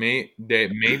all.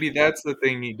 Maybe that's the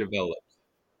thing he develops.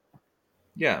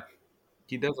 Yeah,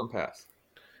 he doesn't pass.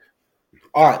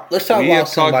 All right, let's talk about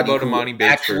somebody talked about Amani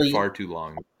Bates for far too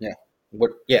long.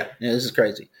 Yeah, this is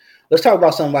crazy. Let's talk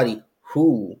about somebody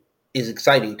who is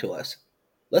exciting to us.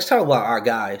 Let's talk about our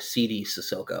guy Sidy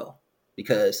Cissoko,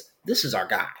 because this is our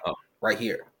guy right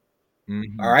here.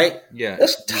 Mm-hmm. All right? Yeah.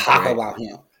 Let's talk about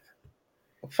him.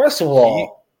 First of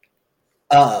all,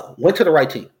 went to the right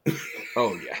team.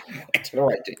 Oh, yeah. Went to the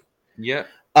right team. Yeah.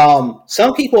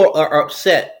 Some people are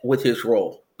upset with his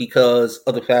role because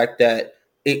of the fact that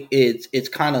it's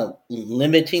kind of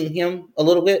limiting him a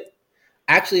little bit.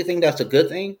 Actually, I think that's a good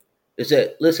thing. Is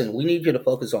that, listen, we need you to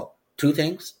focus on two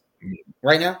things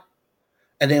right now.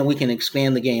 and then we can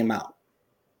expand the game out.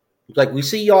 Like we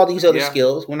see all these other Yeah.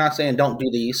 skills. We're not saying don't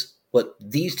do these, but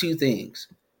these two things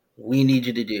we need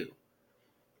you to do.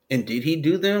 And did he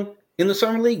do them in the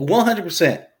summer league?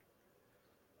 100%.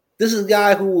 This is a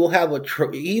guy who will have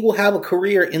he will have a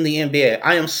career in the NBA.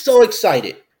 I am so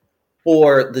excited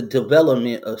for the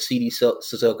development of CD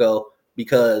Sissoko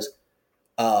because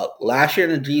last year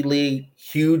in the G League,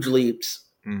 huge leaps.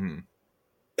 Mm-hmm.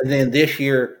 And then this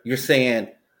year, you're saying,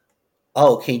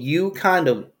 oh, can you kind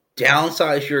of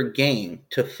downsize your game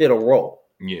to fit a role?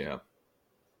 Yeah.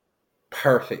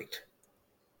 Perfect.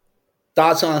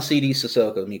 Thoughts on CD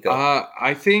Sissoko, Nico?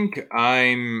 I think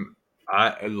I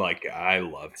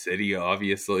love City.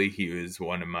 Obviously, he was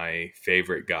one of my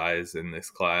favorite guys in this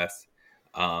class.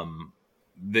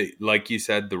 Like you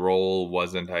said, the role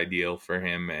wasn't ideal for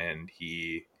him, and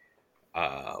he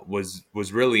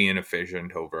was really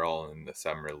inefficient overall in the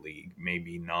summer league.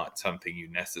 Maybe not something you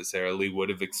necessarily would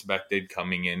have expected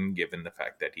coming in, given the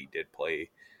fact that he did play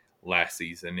last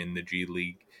season in the G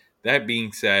League. That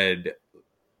being said,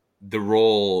 the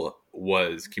role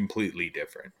was completely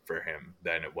different for him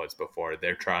than it was before.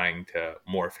 They're trying to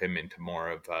morph him into more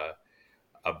of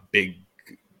a big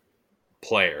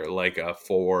player, like a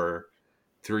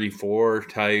 4-3-4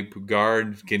 type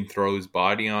guard, can throw his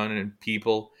body on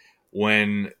people.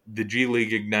 When the G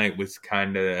League Ignite was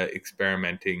kind of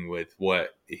experimenting with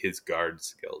what his guard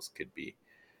skills could be.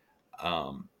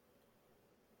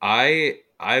 I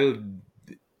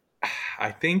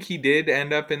think he did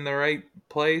end up in the right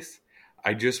place.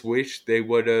 I just wish they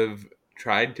would have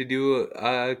tried to do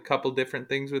a couple different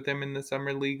things with him in the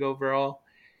summer league overall.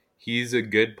 He's a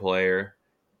good player,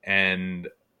 and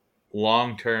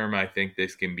long term, I think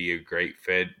this can be a great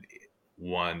fit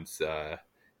once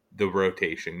the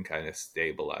rotation kind of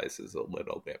stabilizes a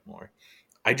little bit more.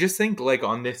 I just think, like,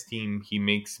 on this team, he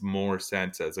makes more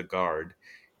sense as a guard,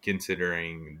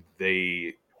 considering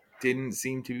they didn't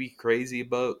seem to be crazy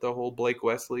about the whole Blake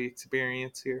Wesley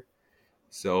experience here.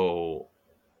 So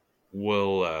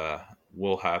we'll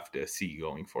have to see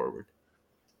going forward.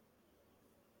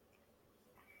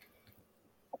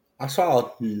 I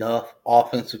saw enough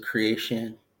offensive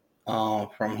creation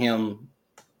from him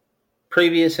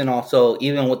previous, and also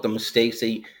even with the mistakes.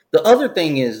 The other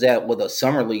thing is that with a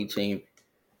summer league team,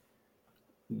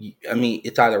 I mean,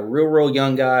 it's either real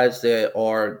young guys that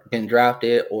are been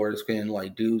drafted, or it's been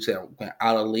like dudes that have been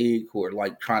out of the league who are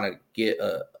like trying to get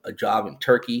a job in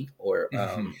Turkey or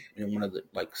in one of the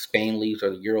like Spain leagues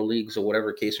or the Euro leagues or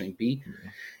whatever the case may be. Mm-hmm.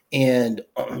 And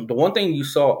the one thing you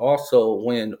saw also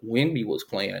when Wemby was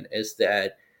playing is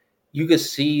that you could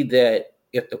see that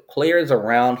if the players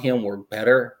around him were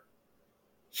better,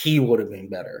 he would have been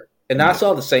better. And I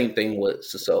saw the same thing with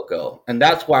Sissoko. And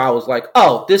that's why I was like,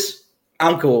 oh,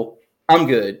 I'm cool. I'm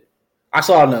good. I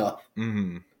saw enough.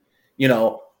 Mm-hmm. You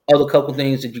know, other couple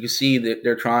things that you can see that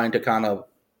they're trying to kind of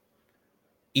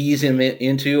ease him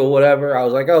into or whatever. I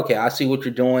was like, okay, I see what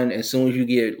you're doing. As soon as you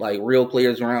get like real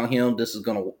players around him, this is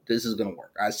gonna work.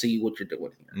 I see what you're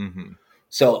doing here. Mm-hmm.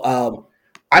 So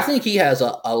I think he has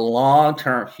a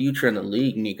long-term future in the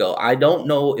league, Nico. I don't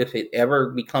know if it ever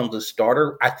becomes a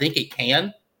starter. I think it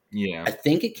can. Yeah. I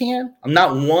think it can. I'm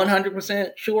not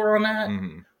 100% sure on that.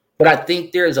 Mm-hmm. But I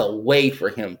think there's a way for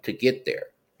him to get there.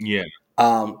 Yeah.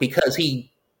 Because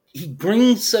he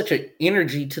brings such an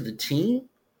energy to the team,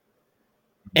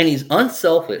 and he's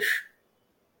unselfish.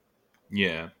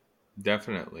 Yeah,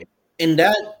 definitely. And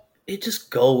that it just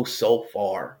goes so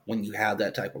far when you have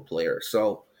that type of player.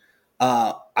 So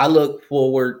I look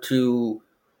forward to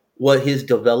what his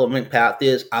development path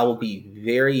is. I will be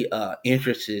very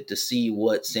interested to see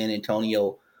what San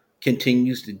Antonio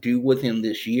continues to do with him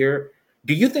this year.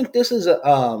 Do you think this is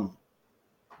a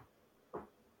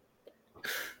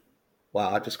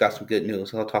wow, I just got some good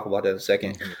news. I'll talk about that in a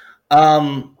second.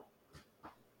 Mm-hmm.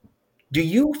 Do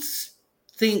you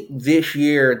think this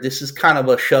year this is kind of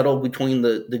a shuttle between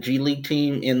the G League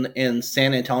team in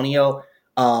San Antonio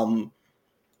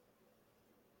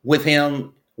with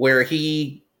him, where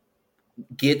he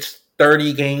gets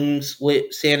 30 games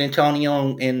with San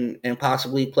Antonio and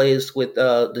possibly plays with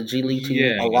the G League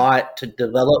team a lot to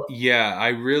develop? Yeah, I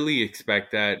really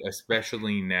expect that,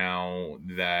 especially now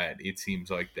that it seems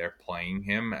like they're playing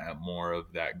him at more of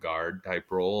that guard type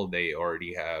role. They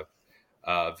already have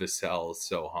Vassell,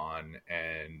 Sohan,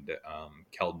 and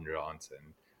Keldon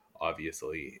Johnson,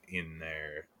 obviously, in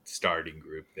their starting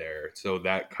group there. So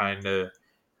that kind of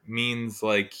means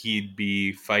like he'd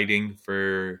be fighting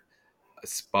for a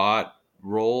spot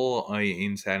role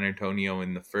in San Antonio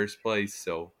in the first place.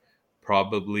 So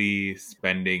probably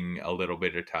spending a little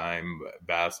bit of time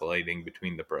vacillating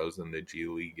between the pros and the G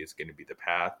League is going to be the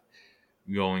path.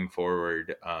 going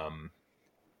forward.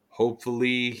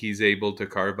 Hopefully he's able to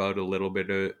carve out a little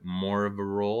bit more of a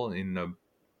role in the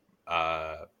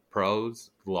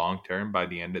pros long term by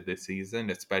the end of the season,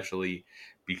 especially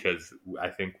because I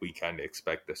think we kind of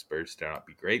expect the Spurs to not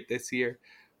be great this year,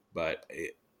 but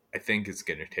I think it's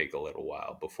going to take a little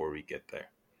while before we get there.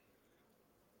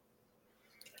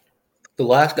 The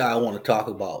last guy I want to talk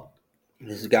about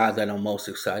is the guy that I'm most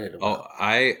excited about.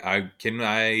 I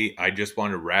just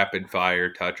want to rapid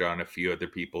fire touch on a few other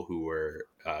people who were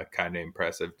kind of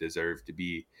impressive, deserve to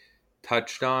be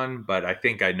touched on, but I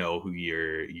think I know who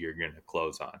you're going to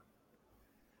close on.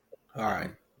 All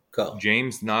right, go.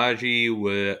 James Nagy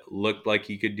looked like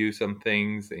he could do some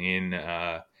things in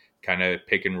kind of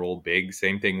pick and roll big.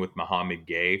 Same thing with Mohamed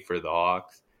Gay for the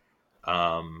Hawks.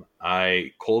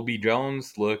 Colby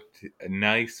Jones looked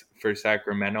nice for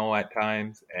Sacramento at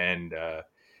times, and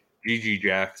Gigi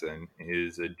Jackson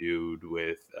is a dude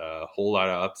with a whole lot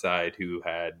of upside who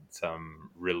had some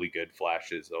really good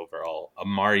flashes overall.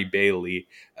 Amari Bailey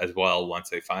as well. Once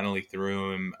they finally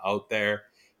threw him out there,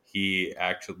 he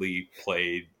actually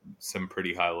played some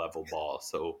pretty high level ball,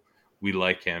 so we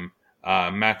like him.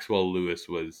 Maxwell Lewis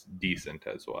was decent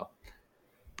as well.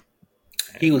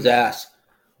 He was ass.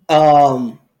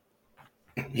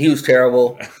 He was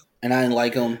terrible, and I didn't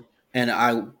like him, and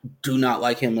I do not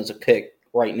like him as a pick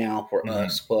right now for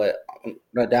us. But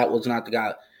that was not the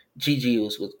guy. Gigi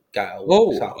was the guy.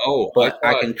 But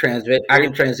I can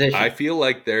transition. I feel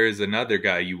like there is another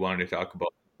guy you want to talk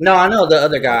about. No, I know the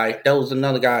other guy. Okay. That was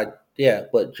another guy. Yeah,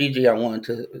 but Gigi, I wanted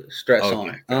to stress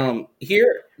on.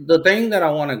 Here, the thing that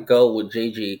I want to go with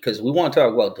Gigi, because we want to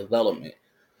talk about development.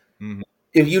 Mm-hmm.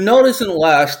 If you notice in the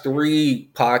last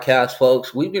 3 podcasts,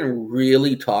 folks, we've been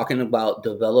really talking about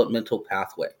developmental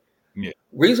pathway. Yeah.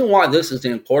 Reason why this is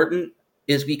important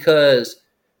is because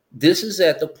this is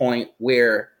at the point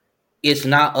where it's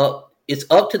up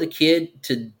to the kid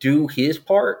to do his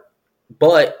part,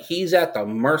 but he's at the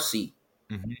mercy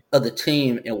of the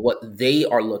team and what they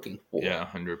are looking for. Yeah,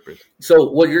 100%. So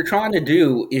what you're trying to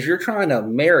do is you're trying to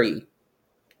marry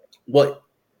what,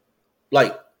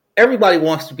 like, everybody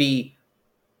wants to be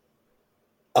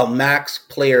a max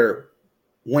player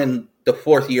when the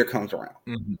 4th year comes around.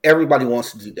 Mm-hmm. Everybody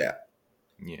wants to do that.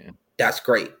 Yeah. That's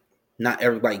great. Not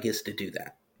everybody gets to do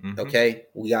that. Mm-hmm. Okay?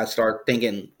 We got to start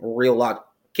thinking real lot.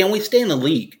 Can we stay in the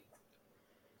league?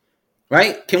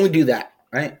 Right? Can we do that?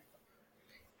 Right?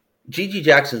 Gigi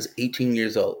Jackson's 18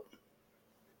 years old.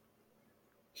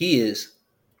 He is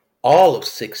all of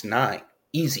 6'9".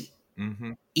 Easy.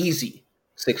 Mm-hmm. Easy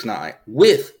 6'9",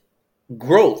 with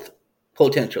growth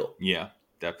potential. Yeah,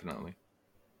 definitely.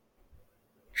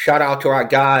 Shout out to our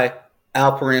guy,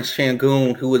 Alperen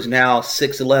Sengun, who is now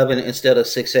 6'11" instead of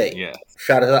 6'8". Yeah.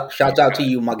 Shouts out to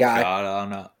you, my guy. Shout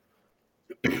on up.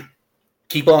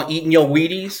 Keep on eating your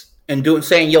Wheaties and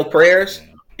saying your prayers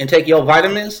and take your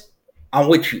vitamins. I'm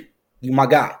with you. You my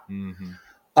guy.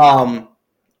 Mm-hmm.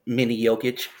 Mini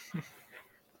Jokic.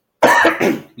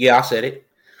 Yeah, I said it.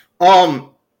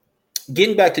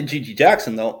 Getting back to Gigi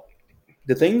Jackson, though,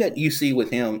 the thing that you see with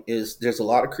him is there's a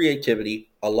lot of creativity,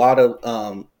 a lot of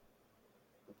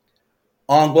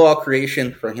on-ball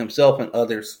creation for himself and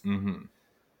others. Mm-hmm.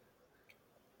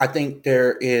 I think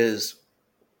there is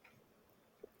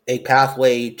a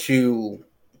pathway to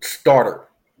starter.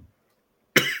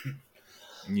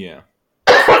 Yeah.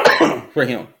 For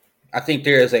him. I think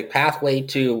there is a pathway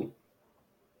to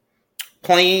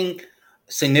playing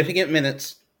significant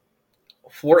minutes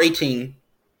for a team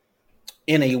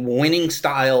in a winning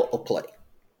style of play.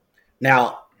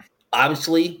 Now,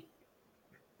 obviously,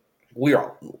 we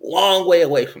are a long way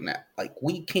away from that. Like,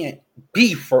 we can't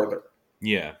be further.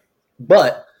 Yeah.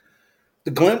 But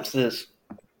the glimpses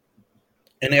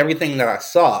and everything that I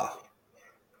saw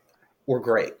were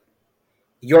great.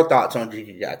 Your thoughts on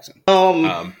Gigi Jackson?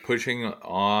 Pushing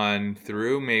on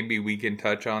through, maybe we can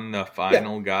touch on the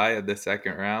final guy of the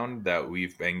second round that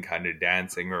we've been kind of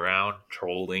dancing around,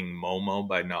 trolling Momo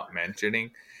by not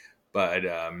mentioning. But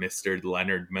Mr.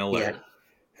 Leonard Miller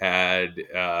had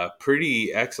a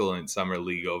pretty excellent summer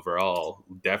league overall.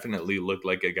 Definitely looked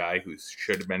like a guy who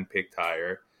should have been picked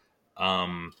higher.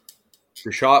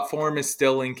 The shot form is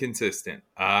still inconsistent.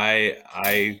 I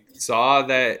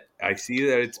see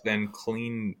that it's been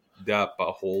cleaned up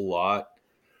a whole lot.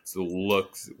 So it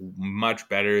looks much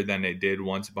better than it did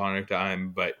once upon a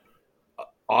time, but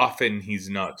often he's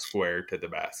not square to the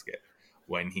basket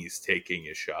when he's taking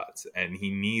his shots, and he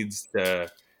needs to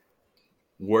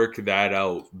work that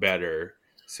out better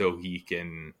so he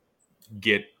can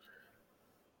get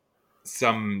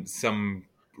some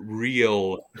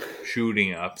real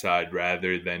shooting upside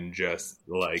rather than just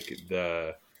like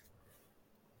the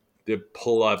the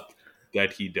pull up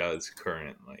that he does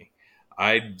currently.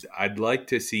 I'd like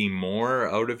to see more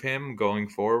out of him going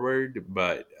forward,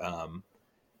 but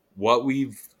what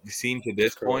we've seen to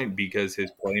this point, because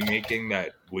his playmaking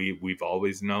that we've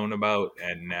always known about,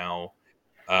 and now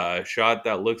a shot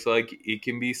that looks like it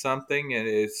can be something and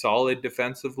is solid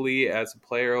defensively as a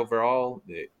player overall,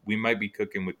 we might be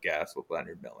cooking with gas with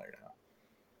Leonard Miller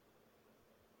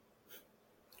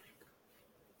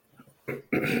now.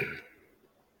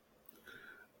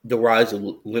 The rise of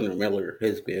Leonard Miller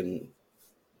has been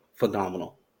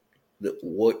phenomenal.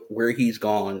 Where he's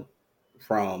gone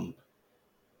from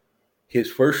his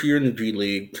first year in the G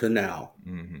League to now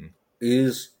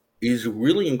is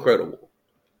really incredible.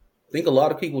 I think a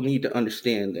lot of people need to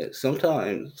understand that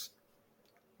sometimes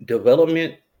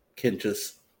development can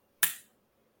just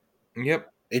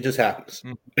it just happens.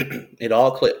 It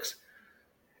all clicks.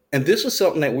 And this is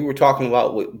something that we were talking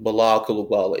about with Bilal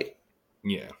Coulibaly.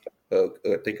 Yeah. I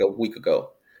think a week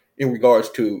ago, in regards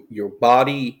to your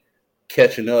body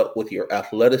catching up with your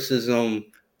athleticism,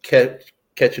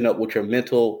 catching up with your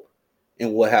mental,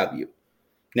 and what have you.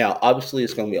 Now, obviously,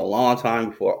 it's going to be a long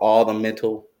time before all the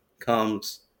mental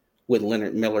comes with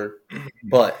Leonard Miller,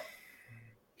 but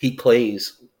he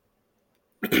plays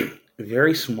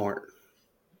very smart.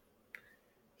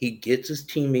 He gets his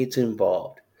teammates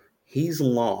involved. He's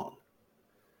long.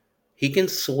 He can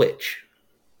switch.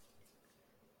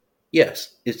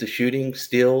 Yes, is the shooting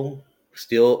still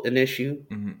an issue?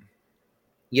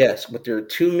 Yes, but there are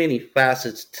too many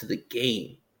facets to the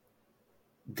game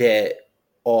that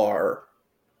are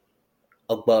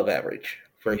above average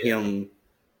for him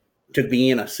to be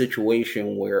in a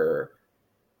situation where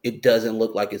it doesn't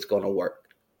look like it's going to work.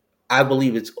 I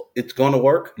believe it's going to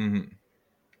work.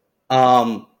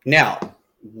 Now,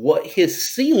 what his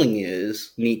ceiling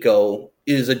is, Nico,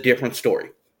 is a different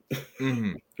story.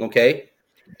 Okay?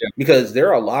 Yeah. Because there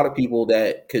are a lot of people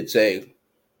that could say,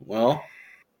 well,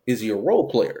 is he a role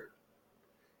player?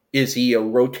 Is he a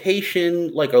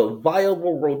rotation, like a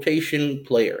viable rotation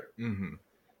player?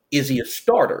 Is he a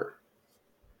starter?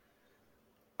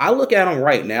 I look at him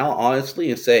right now, honestly,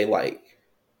 and say, like,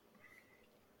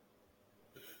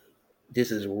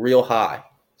 this is real high.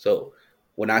 So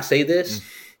when I say this,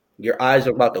 your eyes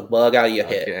are about to bug out of your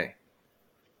head.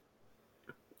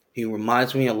 He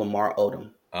reminds me of Lamar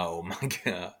Odom. Oh my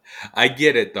God. I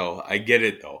get it though. I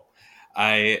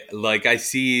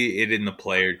see it in the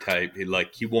player type.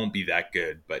 He won't be that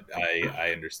good, but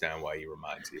I understand why he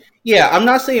reminds you. Yeah, I'm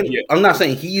not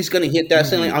saying he's going to hit that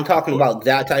ceiling. I'm talking about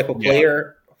that type of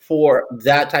player for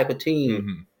that type of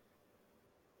team.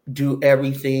 Do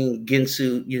everything,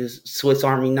 Ginsu, Swiss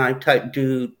Army knife type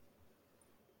dude,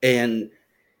 and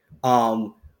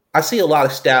I see a lot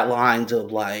of stat lines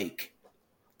of like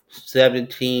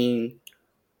 17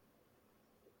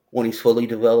 when he's fully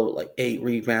developed, like 8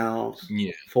 rebounds,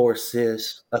 4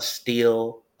 assists, a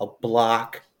steal, a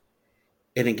block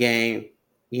in a game.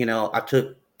 I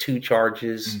took 2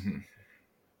 charges.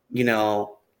 I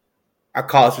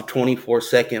caused a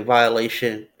 24-second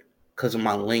violation because of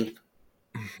my length,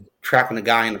 trapping a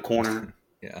guy in the corner.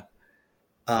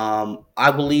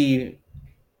 I believe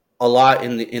a lot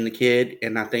in the kid,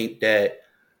 and I think that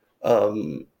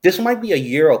this might be a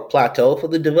year of plateau for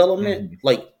the development.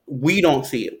 Like, we don't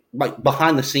see it. Like,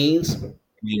 behind the scenes,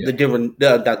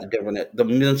 the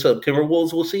Minnesota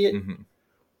Timberwolves will see it,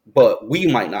 but we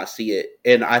might not see it.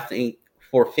 And I think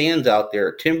for fans out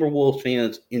there, Timberwolves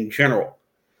fans in general,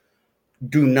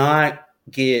 do not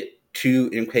get too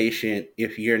impatient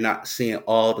if you're not seeing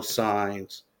all the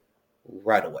signs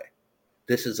right away.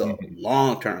 This is a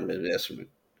long-term investment.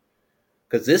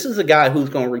 Because this is a guy who's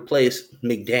going to replace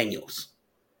McDaniels.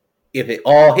 If it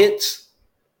all hits,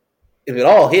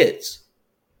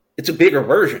 it's a bigger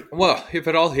version. Well, if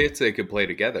it all hits, they could play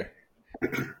together.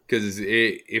 Because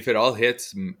if it all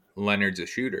hits, Leonard's a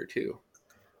shooter too.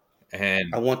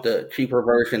 And I want the cheaper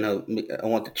version of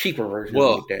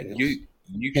McDaniels.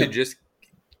 You could just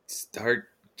start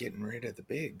getting rid of the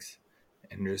bigs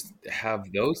and just have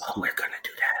those. Oh, we're gonna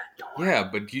do that. Yeah,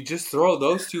 but you just throw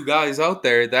those 2 guys out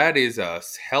there. That is a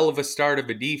hell of a start of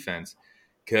a defense.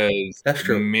 Because that's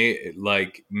true.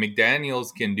 Like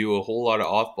McDaniels can do a whole lot of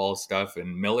off-ball stuff,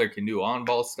 and Miller can do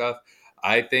on-ball stuff.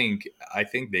 I think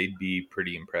they'd be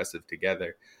pretty impressive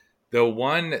together. The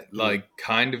one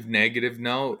kind of negative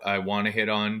note I want to hit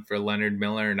on for Leonard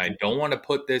Miller, and I don't want to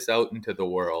put this out into the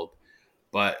world,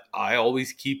 but I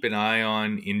always keep an eye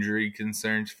on injury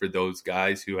concerns for those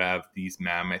guys who have these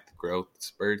mammoth growth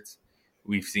spurts.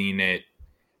 We've seen it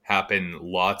happen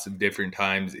lots of different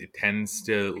times. It tends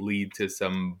to lead to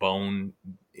some bone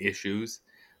issues.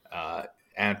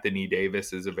 Anthony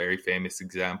Davis is a very famous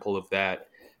example of that.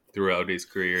 Throughout his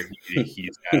career,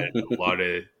 he's had a lot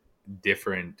of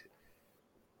different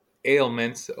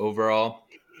ailments overall,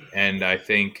 and I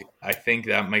think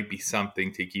that might be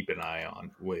something to keep an eye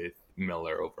on with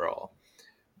Miller overall.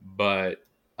 But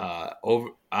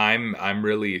I'm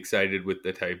really excited with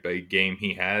the type of game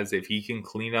he has. If he can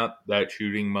clean up that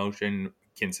shooting motion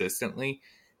consistently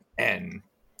and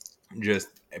just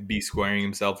be squaring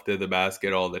himself to the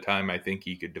basket all the time, I think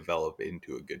he could develop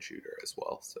into a good shooter as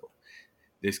well. So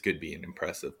this could be an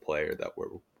impressive player that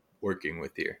we're working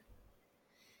with here.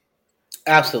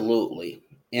 Absolutely.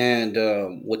 And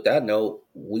with that note,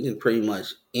 we can pretty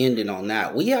much end it on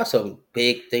that. We have some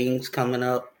big things coming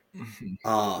up.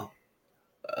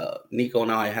 Nico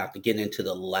and I have to get into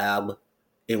the lab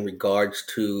in regards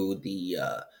to the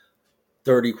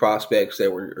 30 prospects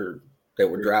that were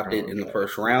drafted in the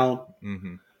first round.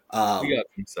 Mm-hmm. We got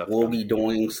some stuff we'll be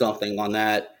doing something on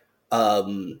that.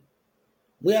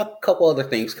 We have a couple other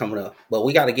things coming up, but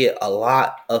we got to get a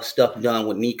lot of stuff done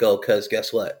with Nico because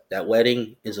guess what? That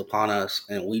wedding is upon us,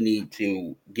 and we need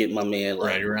to get my man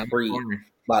like right free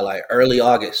by like early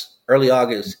August. Early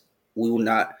August, we will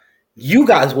not. You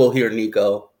guys will hear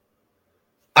Nico.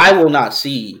 I will not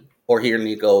see or hear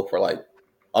Nico for like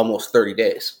almost 30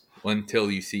 days until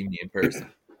you see me in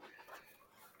person.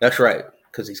 That's right,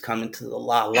 because he's coming to the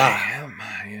La La.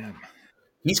 I am.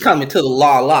 He's coming to the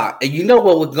La La, and you know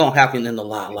what was going to happen in the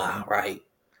La La, right?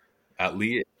 At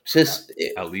least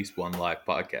one live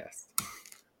podcast.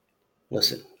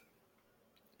 Listen,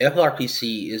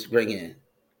 FRPC is bringing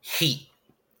heat,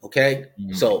 okay?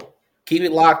 Mm-hmm. So keep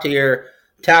it locked here.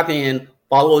 Tap in.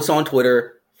 Follow us on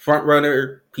Twitter,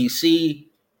 Frontrunner PC,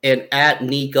 and at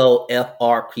Nico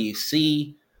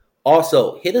FRPC.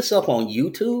 Also, hit us up on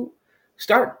YouTube.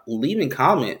 Start leaving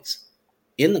comments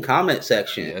in the comment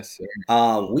section. Yes,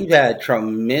 sir. We've had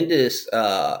tremendous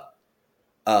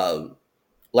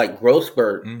growth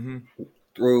spurt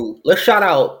through. Let's shout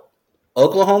out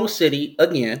Oklahoma City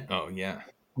again. Oh yeah.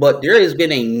 But there has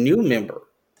been a new member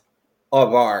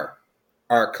of our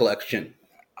collection.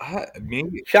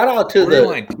 Shout out to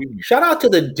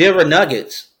the Denver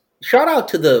Nuggets. Shout out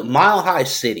to the Mile High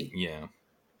City. Yeah.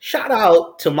 Shout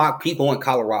out to my people in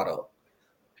Colorado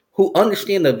who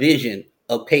understand the vision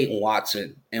of Peyton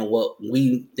Watson and what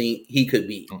we think he could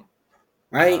be,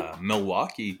 right?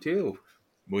 Milwaukee too,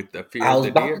 with the Fear I was of the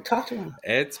about Deer. to talk to him.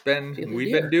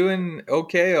 We've been doing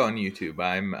okay on YouTube.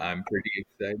 I'm pretty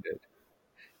excited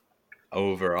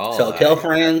overall. So tell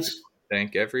friends.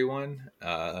 Thank everyone.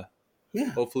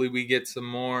 Hopefully we get some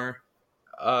more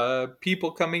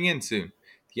people coming in soon.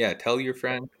 Yeah, tell your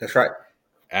friend. That's right.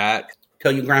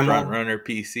 Tell your grandma. Frontrunner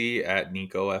PC at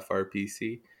Nico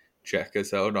FRPC. Check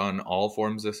us out on all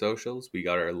forms of socials. We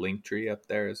got our link tree up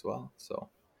there as well. So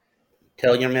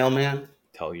tell your mailman.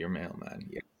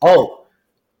 Yeah. Oh,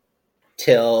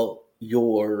 tell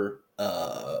your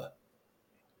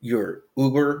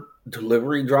Uber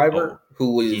delivery driver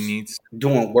who is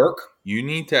doing work. You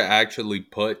need to actually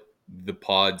put the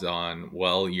pods on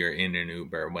while you're in an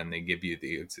Uber when they give you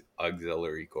the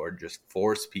auxiliary cord. Just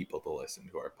force people to listen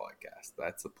to our podcast.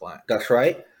 That's the plan. That's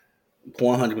right.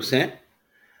 100%.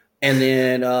 And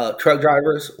then truck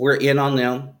drivers, we're in on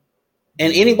them.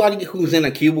 And anybody who's in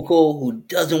a cubicle who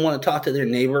doesn't want to talk to their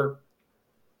neighbor,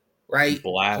 right?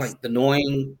 Blast. Like the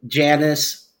annoying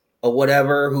Janice or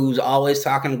whatever, who's always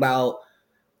talking about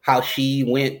how she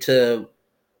went to,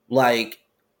 like,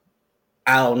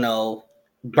 I don't know,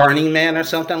 Burning Man or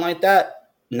something like that.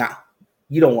 Nah,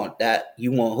 you don't want that.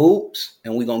 You want hoops,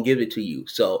 and we're going to give it to you.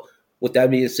 So with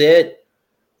that being said,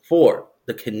 for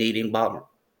the Canadian Bomber,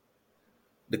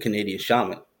 the Canadian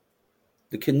Shaman,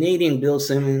 the Canadian Bill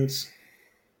Simmons,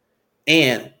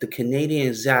 and the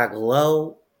Canadian Zach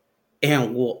Lowe,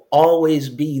 and will always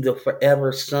be the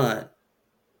forever son,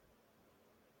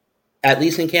 at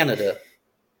least in Canada,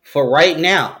 for right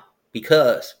now,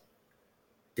 because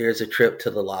there's a trip to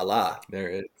the La La. There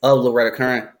is. Of Loretta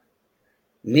Curran.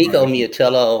 Nico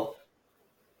Miatello,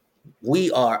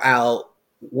 we are out.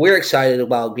 We're excited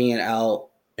about being out,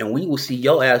 and we will see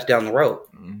your ass down the road.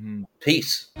 Mm-hmm.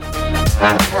 Peace.